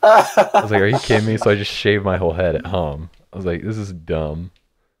 I was like, "Are you kidding me?" So I just shaved my whole head at home. I was like, "This is dumb."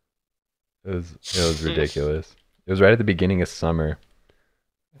 It was ridiculous. It was right at the beginning of summer.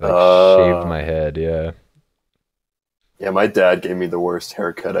 I, like shaved my head. Yeah. Yeah, my dad gave me the worst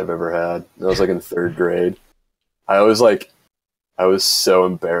haircut I've ever had. I was like in 3rd grade. I was so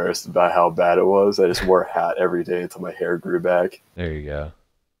embarrassed about how bad it was. I just wore a hat every day until my hair grew back. There you go.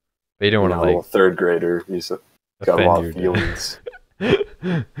 But you don't want to Little like 3rd grader. He's got a offend lot your of feelings.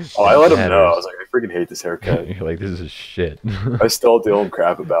 dad. Oh, I let him know. I Matters. was like, I freaking hate this haircut. You're like, this is shit. I still deal him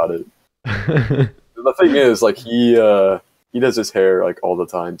crap about it. The thing is, like, he does his hair like all the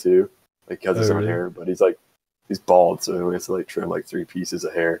time too. Like, he has his own hair, but he's bald, so he only has to like trim like 3 pieces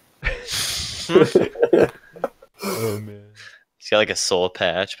of hair. Oh man. He's got like a soul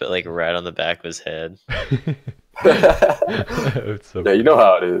patch, but like right on the back of his head. It's so Yeah, you know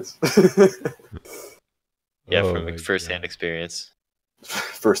how it is. Yeah, Oh from my like first-hand God. experience.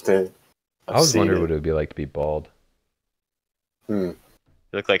 Firsthand. I was wondering what it would be like to be bald. You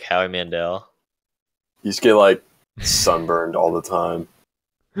look like Howie Mandel. You just get like sunburned all the time.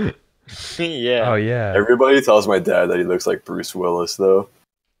 Yeah. Oh yeah. Everybody tells my dad that he looks like Bruce Willis, though.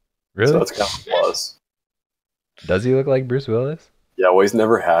 Really? So that's kind of a plus. Does he look like Bruce Willis? Yeah, well, he's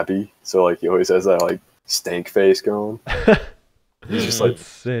never happy, so like he always has that like stank face going. He's just like, That's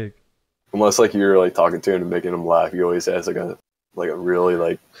sick. unless like you're like talking to him and making him laugh, he always has like a really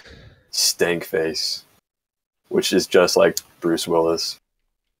like stank face, which is just like Bruce Willis.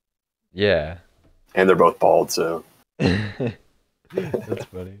 Yeah. And they're both bald, so That's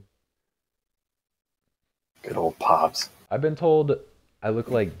funny. good old pops. I've been told I look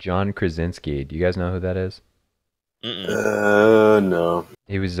like John Krasinski. Do you guys know who that is? No.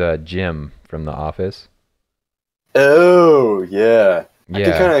 He was Jim from The Office. Oh, yeah. I can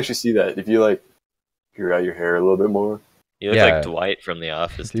Yeah. kind of actually see that if you like grew out your hair a little bit more. You look Yeah. like Dwight from The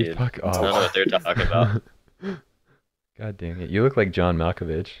Office, dude. Fuck I off. don't know what they're talking about. God dang it. You look like John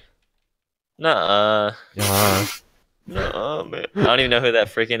Malkovich. Nuh-uh. Yeah. Nuh-uh, man. I don't even know who that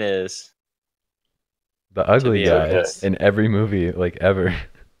freaking is. The ugly be guy honest. in every movie, like ever.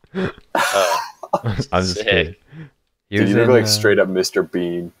 Oh, I'm just sick. kidding. He Dude, was you look in, like straight up Mr.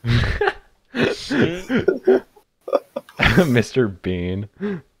 Bean. Mr. Bean.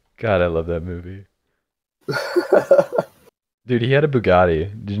 God, I love that movie. Dude, he had a Bugatti.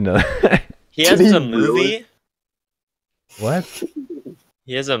 Did you know that? He has Did he a movie? really? What?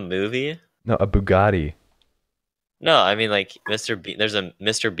 He has a movie? No, a Bugatti. No, I mean like Mr. Bean. There's a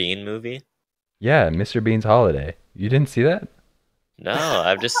Mr. Bean movie? Yeah, Mr. Bean's Holiday. You didn't see that? No,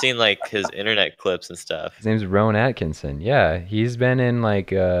 I've just seen like his internet clips and stuff. His name's Rowan Atkinson. Yeah, he's been in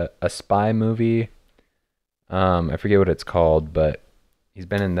like a spy movie. I forget what it's called, but he's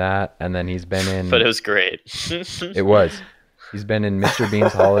been in that, and then he's been in. But it was great. It was. He's been in Mr.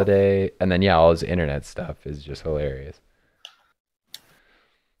 Bean's Holiday, and then yeah, all his internet stuff is just hilarious.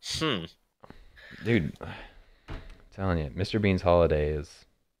 Dude, I'm telling you, Mr. Bean's Holiday is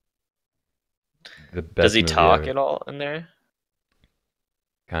the best. Does he movie talk ever. at all in there?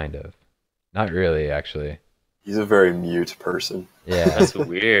 Kind of. Not really, actually. He's a very mute person. Yeah. That's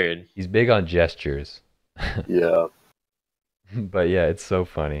weird. He's big on gestures. Yeah. But yeah, it's so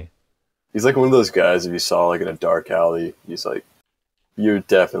funny. He's like one of those guys, if you saw like in a dark alley, he's like, you would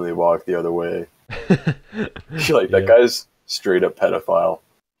definitely walk the other way. You're like, that guy's straight up pedophile.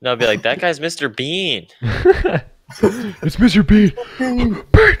 No, I'd be like, that guy's Mr. Bean. It's Mr. Bean.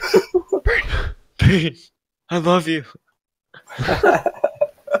 Bean, I love you.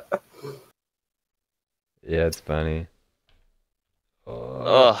 Yeah, it's funny.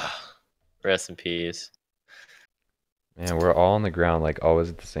 Oh, rest in peace. Man, we're all on the ground like always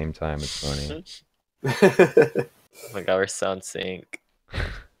at the same time. It's funny. Oh my god, we're so in sync.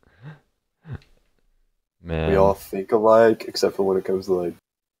 Man. We all think alike, except for when it comes to like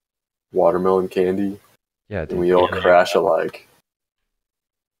watermelon candy. Yeah, And dude. we all crash alike.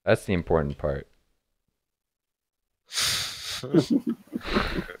 That's the important part.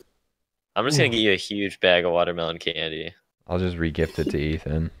 I'm just gonna get you a huge bag of watermelon candy. I'll just re-gift it to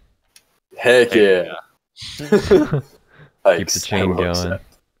Ethan. Heck yeah. Keep the chain going.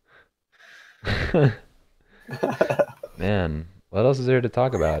 Man, what else is there to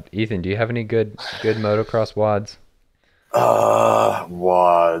talk about? Ethan, do you have any good motocross wads?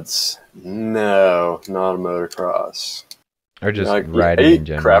 Wads. No, not a motocross. Or just Like, riding I in hate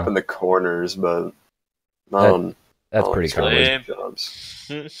general? crap in the corners, but not on. That's not pretty on common. jobs.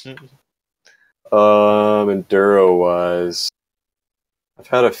 Enduro wise, I've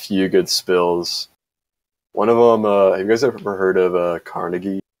had a few good spills. One of them, have you guys ever heard of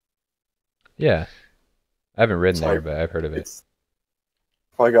Carnegie? Yeah. I haven't ridden It's there, like, but I've heard of it. it's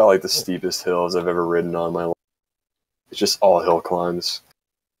probably got like the steepest hills I've ever ridden on my life. It's just all hill climbs.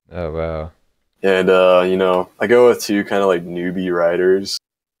 Oh, wow. And, you know, I go with two kind of like newbie riders.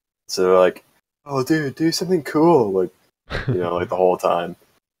 So they're like, oh, dude, do something cool. Like, you know, like the whole time.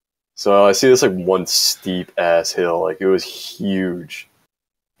 So I see this like one steep ass hill. Like, it was huge.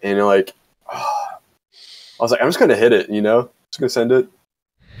 And like, I was like, I'm just going to hit it, you know? Just going to send it.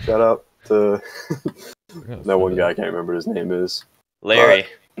 Shout out to that one guy. I can't remember what his name is. Larry.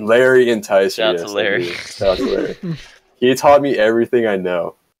 Larry enticed me. Shout out to Larry. Shout out to Larry. He taught me everything I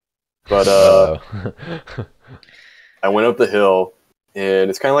know. But I went up the hill, and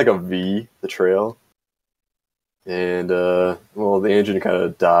it's kind of like a V, the trail. And, well, the engine kind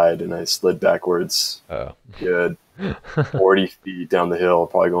of died, and I slid backwards. Oh. Good 40 feet down the hill,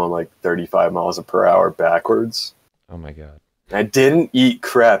 probably going like 35 miles per hour backwards. Oh, my God. I didn't eat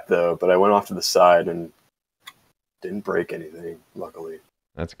crap, though, but I went off to the side and didn't break anything, luckily.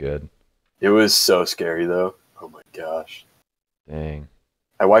 That's good. It was so scary, though. Oh, my gosh. Dang.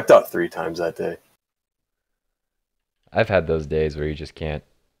 I wiped out 3 times that day. I've had those days where you just can't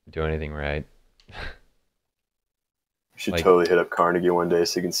do anything right. You should Like- totally hit up Carnegie one day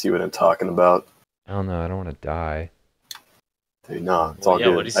so you can see what I'm talking about. I don't know. I don't want to die. Dude, nah, it's Well, all yeah,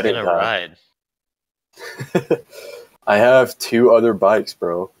 good. what is I he didn't gonna die. ride? I have 2 other bikes,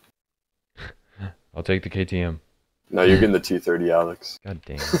 bro. I'll take the KTM. No, you're getting the 230, Alex. God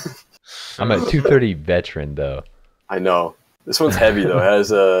damn. I'm a 230 veteran, though. I know. This one's heavy, though. It has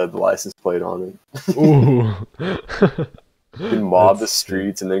the license plate on it. Ooh. You can mob the That's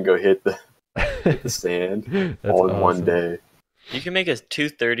streets and then go hit the sand That's all in one awesome. day. You can make a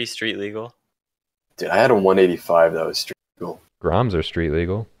 230 street legal. Dude, I had a 185 that was street legal. Groms are street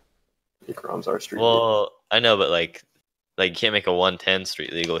legal. I think ROMs are street legal. Well, I know, but like you can't make a 110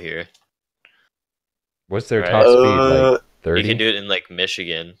 street legal here. What's their Right. top speed? Like 30? You can do it in like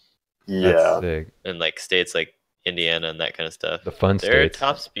Michigan Yeah. That's sick. and like states like Indiana and that kind of stuff. The fun Their states.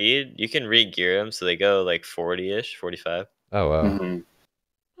 top speed, you can re-gear them so they go like 40-ish, 45, Oh, wow. Mhm.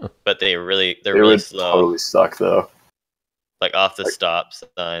 but they're It really would slow. totally suck, though. Like off the Like- stop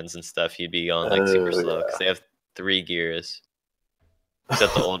signs and stuff, you'd be going like super Oh, slow because they have 3 gears.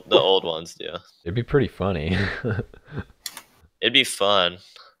 Except the old ones do. It'd be pretty funny. It'd be fun.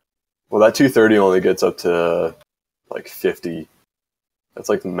 Well, that 230 only gets up to like 50. That's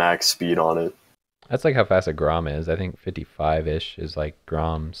like the max speed on it. That's like how fast a Grom is. I think 55-ish is like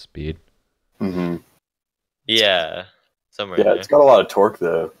Grom speed. Hmm Yeah, somewhere Yeah, in it's got a lot of torque,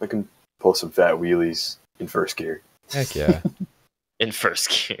 though. I can pull some fat wheelies in first gear. Heck yeah. in first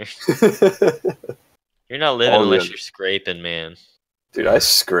gear. You're not living Oh, unless yeah. you're scraping, man. Dude, I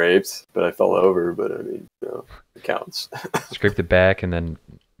scraped, but I fell over. But I mean, you know, it counts. Scraped the back and then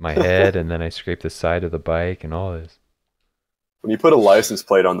my head, and then I scraped the side of the bike and all this. When you put a license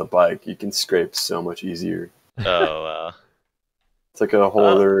plate on the bike, you can scrape so much easier. Oh, wow. It's like a whole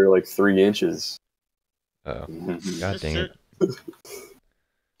other like 3 inches. Oh, Mhm. god dang it.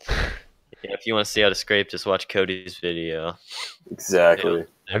 Yeah, if you want to see how to scrape, just watch Cody's video. Exactly.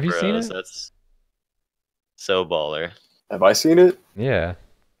 Have you seen Bros, it? That's so baller. Have I seen it? Yeah.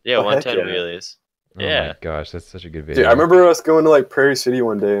 Yeah, Oh, heck 110 yeah. wheelies. Oh Yeah. my gosh, that's such a good video. Dude, I remember us going to like Prairie City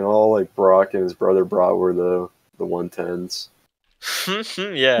one day, and all like Brock and his brother brought were the 110s.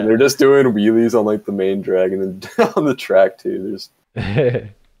 And Yeah. they're just doing wheelies on like the main drag and then on the track too.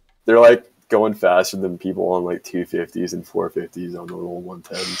 They're like going faster than people on like 250s and 450s on the little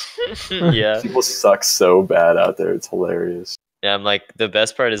 110s. Yeah. People suck so bad out there. It's hilarious. Yeah, I'm like, the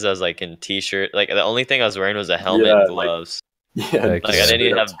best part is I was like in t-shirt. Like, the only thing I was wearing was a helmet Yeah, and like- gloves. Yeah, Like, I just didn't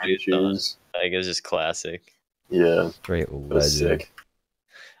even straight up have tennis boots on. shoes. Like, it was just classic. Yeah, Great it was legend. sick.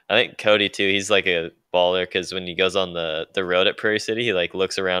 I think Cody too. He's like a baller because when he goes on the road at Prairie City, he like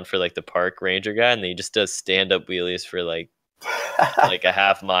looks around for like the park ranger guy, and then he just does stand up wheelies for like a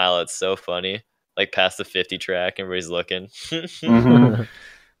half mile. It's so funny. Like past the 50 track, everybody's looking. Mhm.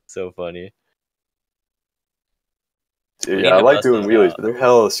 So funny. Dude, We yeah, need I to like bust doing those wheelies, out. but they're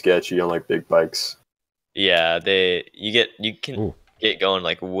hella sketchy on like big bikes. Yeah, you can Ooh. get going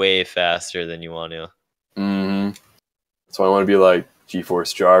like way faster than you want to. Mm-hmm. That's why I want to be like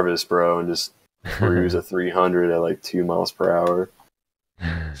G-Force Jarvis, bro, and just cruise a 300 at like 2 miles per hour,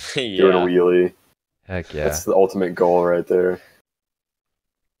 doing a Yeah. wheelie. Heck yeah. That's the ultimate goal right there.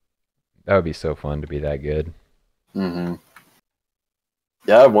 That would be so fun to be that good. Mm-hmm.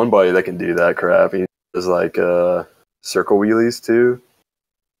 Yeah, I have one buddy that can do that crap. He does like circle wheelies too.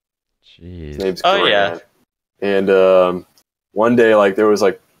 Jeez. His name's Oh, Grant. yeah. And one day, like there was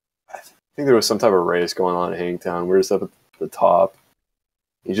like, I think there was some type of race going on in Hangtown. We were just up at the top.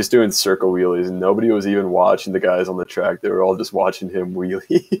 He's just doing circle wheelies, and nobody was even watching the guys on the track. They were all just watching him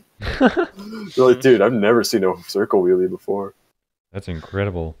wheelie. They're like, dude, I've never seen a circle wheelie before. That's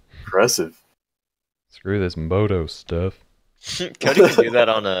incredible. Impressive. Screw this moto stuff. Cody can do that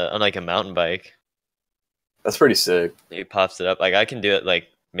on like a mountain bike. That's pretty sick. He pops it up. Like I can do it like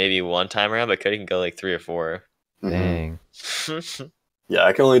maybe one time around, but Cody can go like 3 or 4. Dang. Yeah,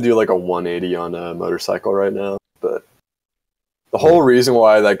 I can only do like a 180 on a motorcycle right now. But the whole reason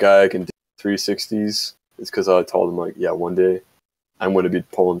why that guy can do 360s is because I told him, like, yeah, one day I'm going to be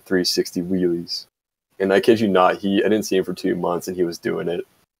pulling 360 wheelies. And I kid you not, I didn't see him for 2 months, and he was doing it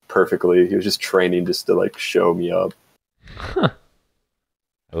perfectly. He was just training just to like show me up. I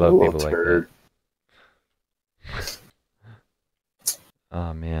love people like that.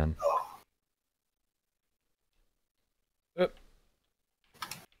 Oh man.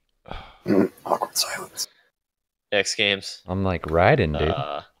 Awkward silence. X Games. I'm like riding, dude.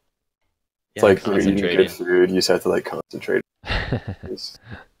 It's like you're eating good food. You just have to like concentrate.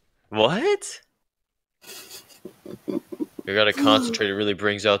 What? You gotta concentrate. It really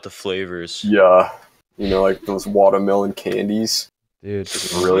brings out the flavors. Yeah, you know, like those watermelon candies. Dude,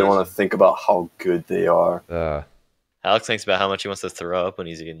 I really want to think about how good they are. Alex thinks about how much he wants to throw up when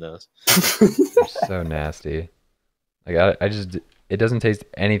he's eating those. They're so nasty. Like I just, it doesn't taste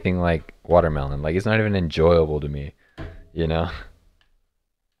anything like watermelon. Like it's not even enjoyable to me. You know.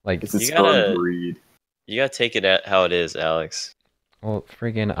 Like it's its own breed. You gotta take it at how it is, Alex. Well,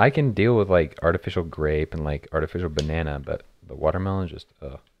 freaking, I can deal with like artificial grape and like artificial banana, but the watermelon is just,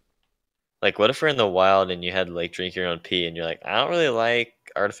 Like, what if we're in the wild and you had to like drink your own pee, and you're like, I don't really like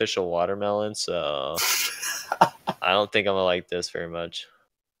artificial watermelon, so I don't think I'm gonna like this very much.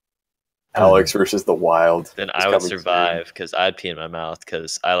 Alex versus the wild. Then I would survive because I'd pee in my mouth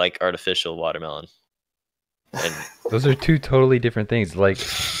because I like artificial watermelon. And those are two totally different things. Like,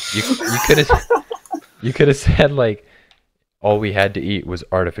 you could have said like, all we had to eat was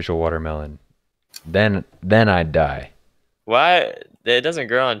artificial watermelon. Then I'd die. Why? It doesn't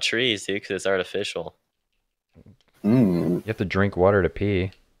grow on trees, dude, because it's artificial. You have to drink water to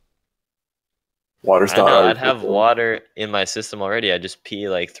pee. Water's not I'd have water in my system already. I just pee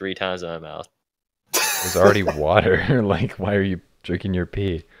like 3 times in my mouth. There's already water. Like, why are you drinking your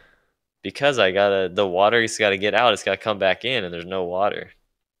pee? Because the water's gotta get out. It's gotta come back in, and there's no water.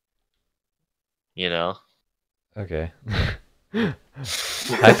 You know? Okay.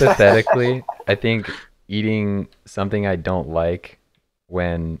 Hypothetically, I think eating something I don't like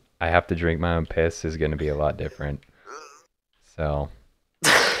when I have to drink my own piss is going to be a lot different. So.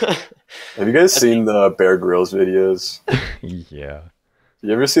 Have you guys seen the Bear Grylls videos? Yeah.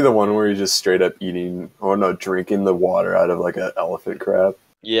 You ever see the one where he's just straight up drinking the water out of like an elephant crab?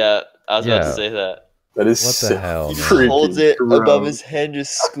 Yeah, I was about to say that. That is what the hell, man? He holds it above his head,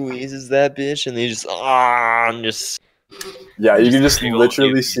 just squeezes that bitch, and he just yeah, you can just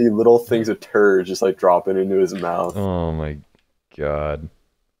literally see little things of turd just like dropping into his mouth. Oh my god!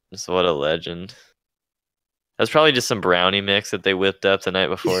 Just what a legend. That's probably just some brownie mix that they whipped up the night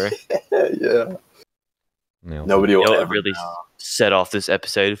before. Yeah. No. Nobody will ever really set off this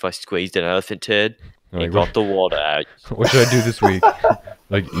episode if I squeezed an elephant turd and got the water out. What should I do this week?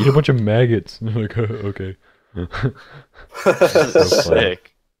 Like, eat a bunch of maggots. Like, okay. So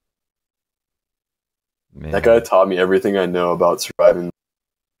sick. Man. That guy taught me everything I know about surviving.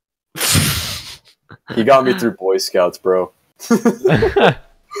 He got me through Boy Scouts, bro.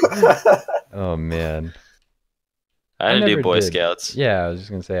 Oh man. I didn't do Boy Scouts. Yeah, I was just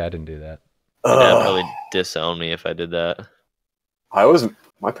gonna say I didn't do that. My dad probably disowned me if I did that.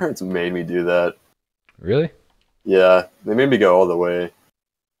 My parents made me do that. Really? Yeah, they made me go all the way.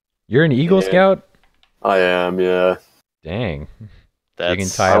 You're an Eagle Scout? I am, yeah. Dang. That's, you can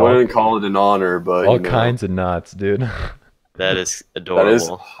tie I wouldn't call it an honor, but all kinds of knots, dude. That is adorable. That is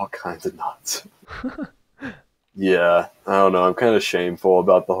all kinds of knots. Yeah, I don't know. I'm kind of shameful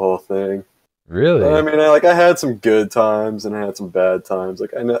about the whole thing. Really? I mean, I had some good times and I had some bad times.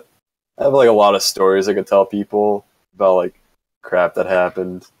 Like I have like a lot of stories I could tell people about like crap that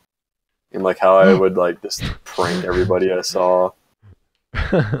happened and like how I would like just prank everybody I saw.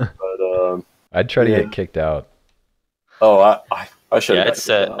 But I'd try to get kicked out. Oh, I should. Yeah,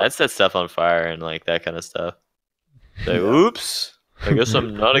 I'd set stuff on fire and like that kind of stuff. Like, oops, I guess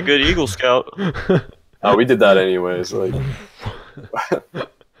I'm not a good Eagle Scout. Oh, we did that anyways. Like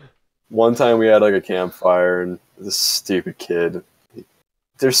one time we had like a campfire and this stupid kid.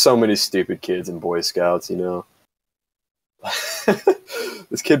 There's so many stupid kids in Boy Scouts, you know.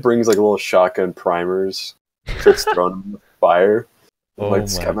 This kid brings like little shotgun primers. Starts throwing them fire. And, Oh like, the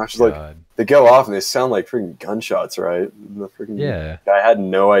scout my master's like, god. they go off and they sound like freaking gunshots, right? And the freaking Yeah. guy had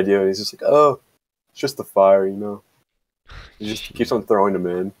no idea. He's just like, oh, it's just the fire, you know. He just keeps on throwing them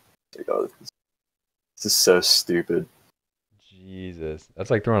in. Like, oh, this is so stupid. Jesus. That's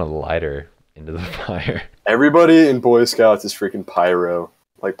like throwing a lighter into the fire. Everybody in Boy Scouts is freaking pyro,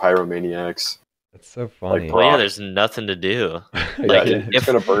 like pyromaniacs. That's so funny. Well, yeah, there's nothing to do. Yeah, Like, you're just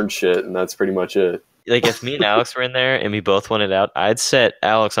gonna burn shit, and that's pretty much it. Like if me and Alex were in there and we both wanted out, I'd set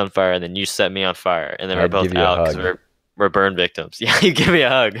Alex on fire and then you set me on fire and then we're I'd both give you a out because hug. we're burn victims. Yeah, you give me a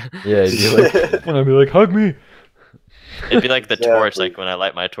hug. Yeah, you'd be like, and I'd be like, hug me. It'd be like the Exactly. torch. Like when I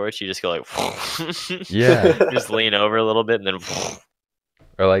light my torch, you just go like, Yeah. just lean over a little bit and then.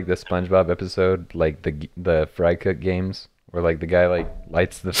 Or like the SpongeBob episode, like the fry cook games, where like the guy like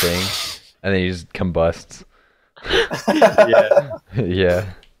lights the thing, and then he just combusts. Yeah. Yeah.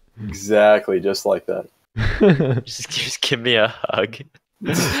 Exactly, just like that. Just give me a hug.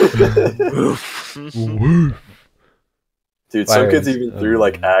 Dude, some kids Fires. even threw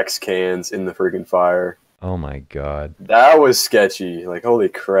like axe cans in the freaking fire. Oh my god. That was sketchy. Like, holy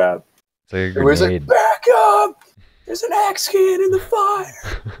crap. It's like a Everybody's like, grenade. back up! There's an axe can in the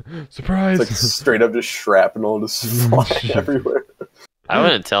fire! Surprise! It's like straight up just shrapnel just flying everywhere. I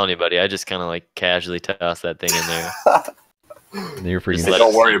wouldn't tell anybody. I just kind of like casually toss that thing in there. And you're freaking. Just Like, let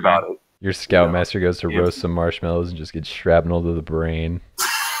don't it worry simmer. about it. Your scoutmaster goes to Yeah. roast some marshmallows and just gets shrapnel to the brain.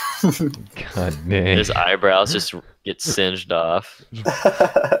 God dang. His eyebrows just get singed off.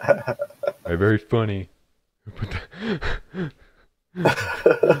 Very funny.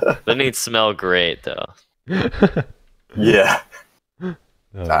 Doesn't need smell great though. Yeah. Oh,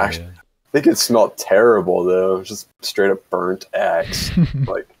 Actually, man. I think it smelled terrible though. Just straight up burnt axe.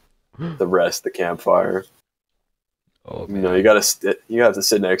 Like the rest of the campfire. Oh, You know, you have to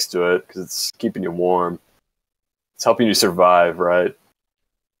sit next to it because it's keeping you warm. It's helping you survive, right?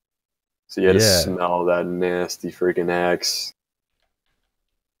 So you had to Yeah. smell that nasty freaking axe.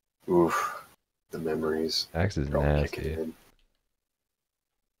 Oof, the memories. Axe is They're all kicking nasty. in.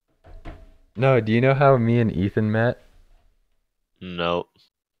 No, do you know how me and Ethan met? Nope.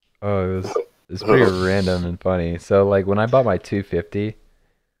 Oh, it's pretty random and funny. So like when I bought my 250,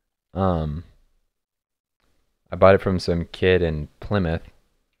 I bought it from some kid in Plymouth.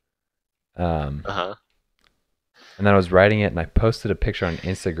 Uh huh. And then I was riding it and I posted a picture on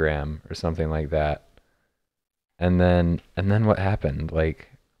Instagram or something like that. And then what happened? Like,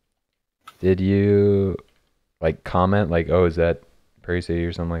 did you like comment like, "Oh, is that Prairie City"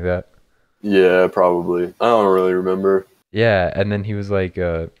 or something like that? Yeah, probably. I don't really remember. Yeah, and then he was like,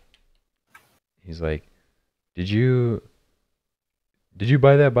 he's like, did you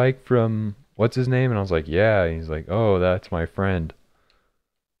buy that bike from what's his name? And I was like, yeah. And he's like, oh, that's my friend.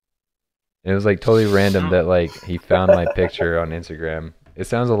 And it was like totally random that like he found my picture on Instagram. It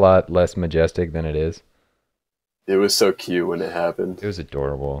sounds a lot less majestic than it is. It was so cute when it happened. It was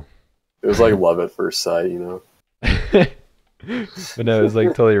adorable. It was like love at first sight, you know? But no, it was like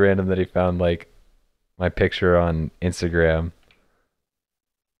totally random that he found like my picture on Instagram.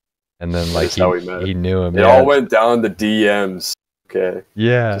 And then like That's how we met. he knew him. It all went down the DMs. Okay.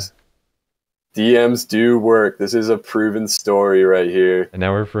 Yeah. Just- DMs do work. This is a proven story right here. And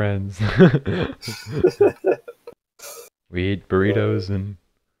now we're friends. We eat burritos and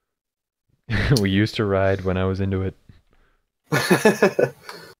we used to ride when I was into it.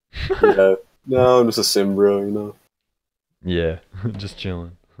 Yeah. No, I'm just a sim bro, you know? Yeah, just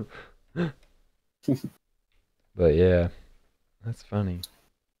chilling. But yeah, that's funny.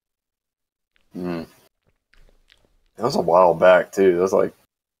 Mm. That was a while back, too. That was like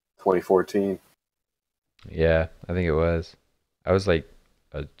 2014. Yeah, I think it was. I was like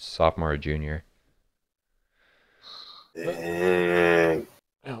a sophomore or junior. Dang.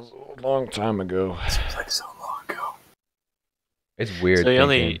 That was a long time ago. Seems like so long ago. It's weird. So you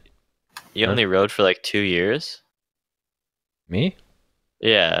thinking, only rode for like 2 years? me?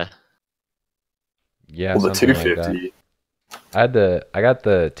 Yeah. Yeah, Well, the something like that. 250. I got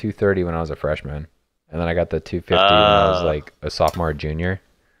the 230 when I was a freshman, and then I got the 250 when I was like a sophomore or junior.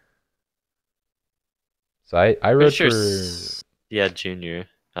 So I Pretty rode sure for yeah, junior.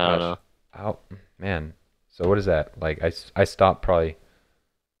 I don't know. oh man. So what is that? Like I stopped probably.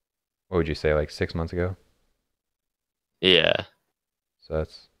 What would you say? Like 6 months ago. Yeah. So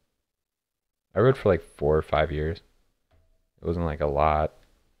that's. I rode for like 4 or 5 years. It wasn't like a lot.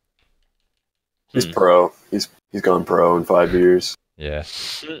 He's pro. He's gone pro in 5 years. Yeah.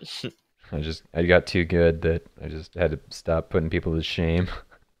 I got too good that I just had to stop putting people to shame.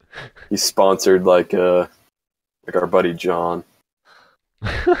 He's sponsored like our buddy John.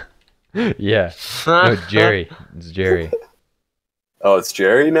 Yeah. No, Jerry. It's Jerry. Oh, it's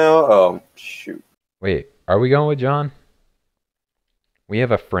Jerry now? Oh, shoot. Wait, are we going with John? We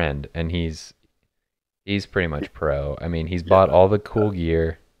have a friend, and he's pretty much pro. I mean, he's bought all the cool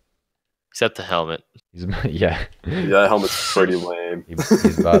gear. Except the helmet. Yeah. Yeah, that helmet's pretty lame.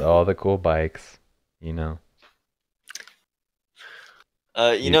 He's bought all the cool bikes, you know.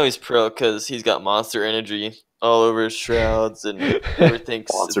 You know he's pro because he's got Monster Energy all over his shrouds and everything.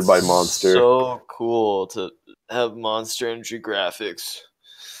 Sponsored by Monster. So cool to have Monster Energy graphics.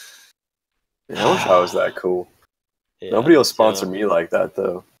 Yeah, I wish I was that cool. Yeah, Nobody will sponsor me like that,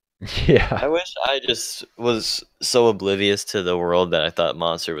 though. Yeah. I wish I just was so oblivious to the world that I thought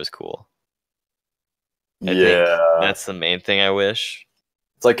Monster was cool. I think that's the main thing I wish.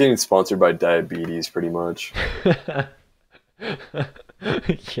 It's like getting sponsored by diabetes, pretty much.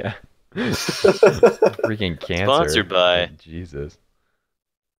 Yeah. Freaking cancer. Sponsored by Jesus.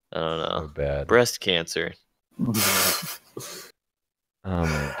 I don't know. So bad. Breast cancer. Oh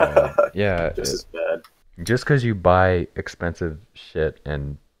my god. Yeah. Just as bad. Just because you buy expensive shit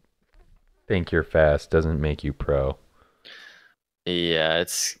and think you're fast doesn't make you pro. Yeah,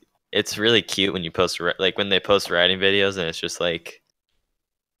 it's really cute when you post like when they post riding videos and it's just like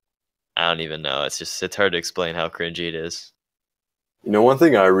I don't even know. It's hard to explain how cringy it is. You know, one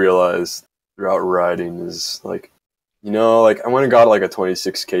thing I realized throughout riding is like, you know, like I went and got like a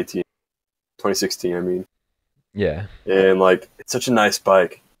 2016, I mean. Yeah. And like it's such a nice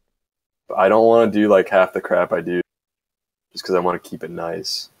bike. But I don't want to do like half the crap I do just because I want to keep it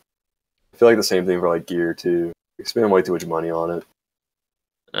nice. I feel like the same thing for like gear too. I spend way too much money on it.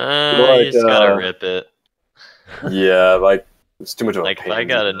 You just gotta rip it. Yeah, like it's too much of a Like if pain I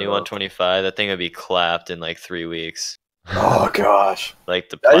got a to new do. 125, that thing would be clapped in like 3 weeks. Oh gosh. Like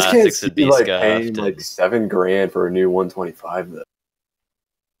the I just can't plastics would see be like scuffed. paying like $7,000 for a new 125 though.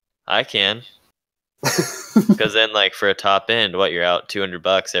 I can. Because then, like for a top end, you're out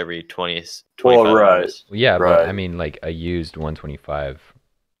 $200 every 25 right. hours. Well, yeah, Right. but I mean, like a used 125.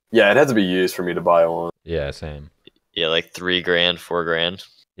 Yeah, it had to be used for me to buy one. Yeah, same. Yeah, like $3,000, $4,000.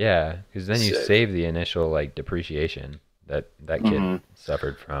 Yeah, because then you Sick. save the initial like depreciation that kid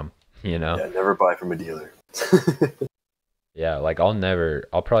suffered from. You know. Yeah, never buy from a dealer. Yeah, like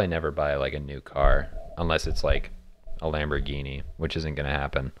I'll probably never buy like a new car unless it's like a Lamborghini, which isn't gonna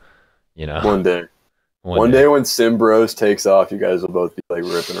happen. You know. One day. One day when Sim Bros takes off, you guys will both be like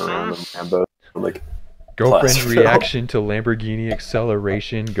ripping around in Lambo. Like girlfriend Placerville. reaction to Lamborghini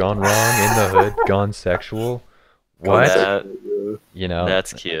acceleration gone wrong in the hood, gone sexual. What? That- You know.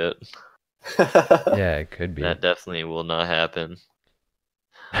 That's cute. Yeah, it could be. That definitely will not happen.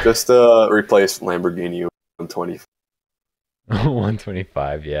 Just replace Lamborghini with 120.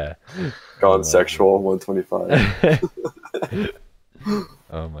 125, yeah. Gone sexual 125.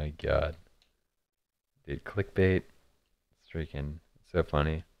 Oh my god. Dude, clickbait. It's freaking so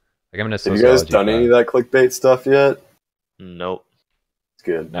funny. Like I'm in a Have you guys sociology done any of class. that clickbait stuff yet? Nope. It's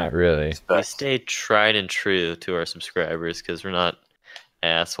good. Not really. We Respect. stay tried and true to our subscribers because we're not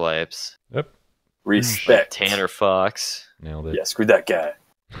asswipes. Yep. Respect. Tanner Fox. Nailed it. Yeah, screw that guy.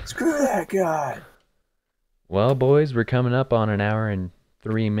 Screw that guy. Well, boys, we're coming up on an hour and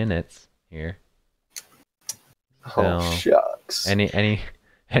 3 minutes here. Oh, So, shucks. any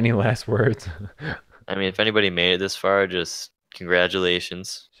last words? I mean, if anybody made it this far, just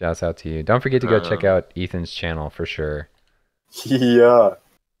congratulations. Shouts out to you. Don't forget to go check out Ethan's channel for sure. Yeah.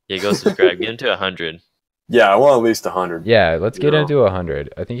 Yeah, go subscribe. Get him to 100. Yeah, I want at least 100. Yeah, let's get Yeah. him to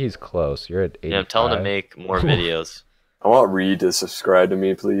 100. I think he's close. You're at 85. Yeah, I'm telling him to make more videos. I want Reed to subscribe to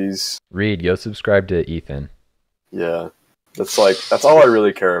me, please. Reed, go subscribe to Ethan. Yeah. That's all I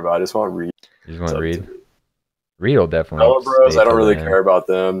really care about. I just want Reed. You just want It's up Reed? to me. Reed will definitely. Fellow Bros, stay I don't till really the care about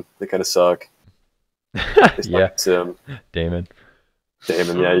them. They kind of suck. end. It's Yeah, like Sim. Damon.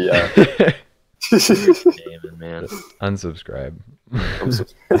 Damon, yeah. Damn, man. Unsubscribe. I'm so-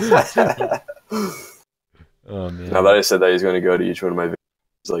 Oh man. Now that I said that, he's going to go to each one of my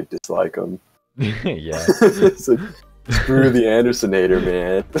videos, like, dislike them. Yeah. It's like, screw the Andersonator,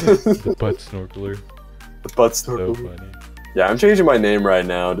 man. The butt snorkeler. The butt So snorkeler. funny. Yeah, I'm changing my name right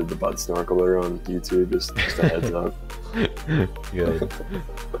now to the butt snorkeler on YouTube, just a heads up. Good.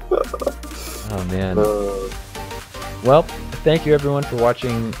 Oh man. Uh, Well, thank you everyone for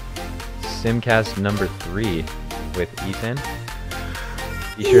watching Simcast number 3 with Ethan.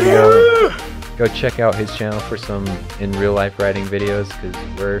 Be sure to go check out his channel for some in real life riding videos because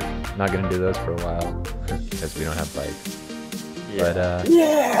we're not gonna do those for a while because we don't have bikes. Yeah. But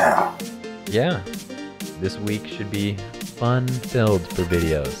yeah! yeah, this week should be fun filled for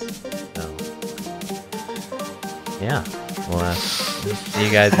videos. So, yeah, well, see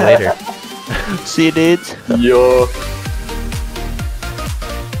you guys later. See you, dudes. Yo!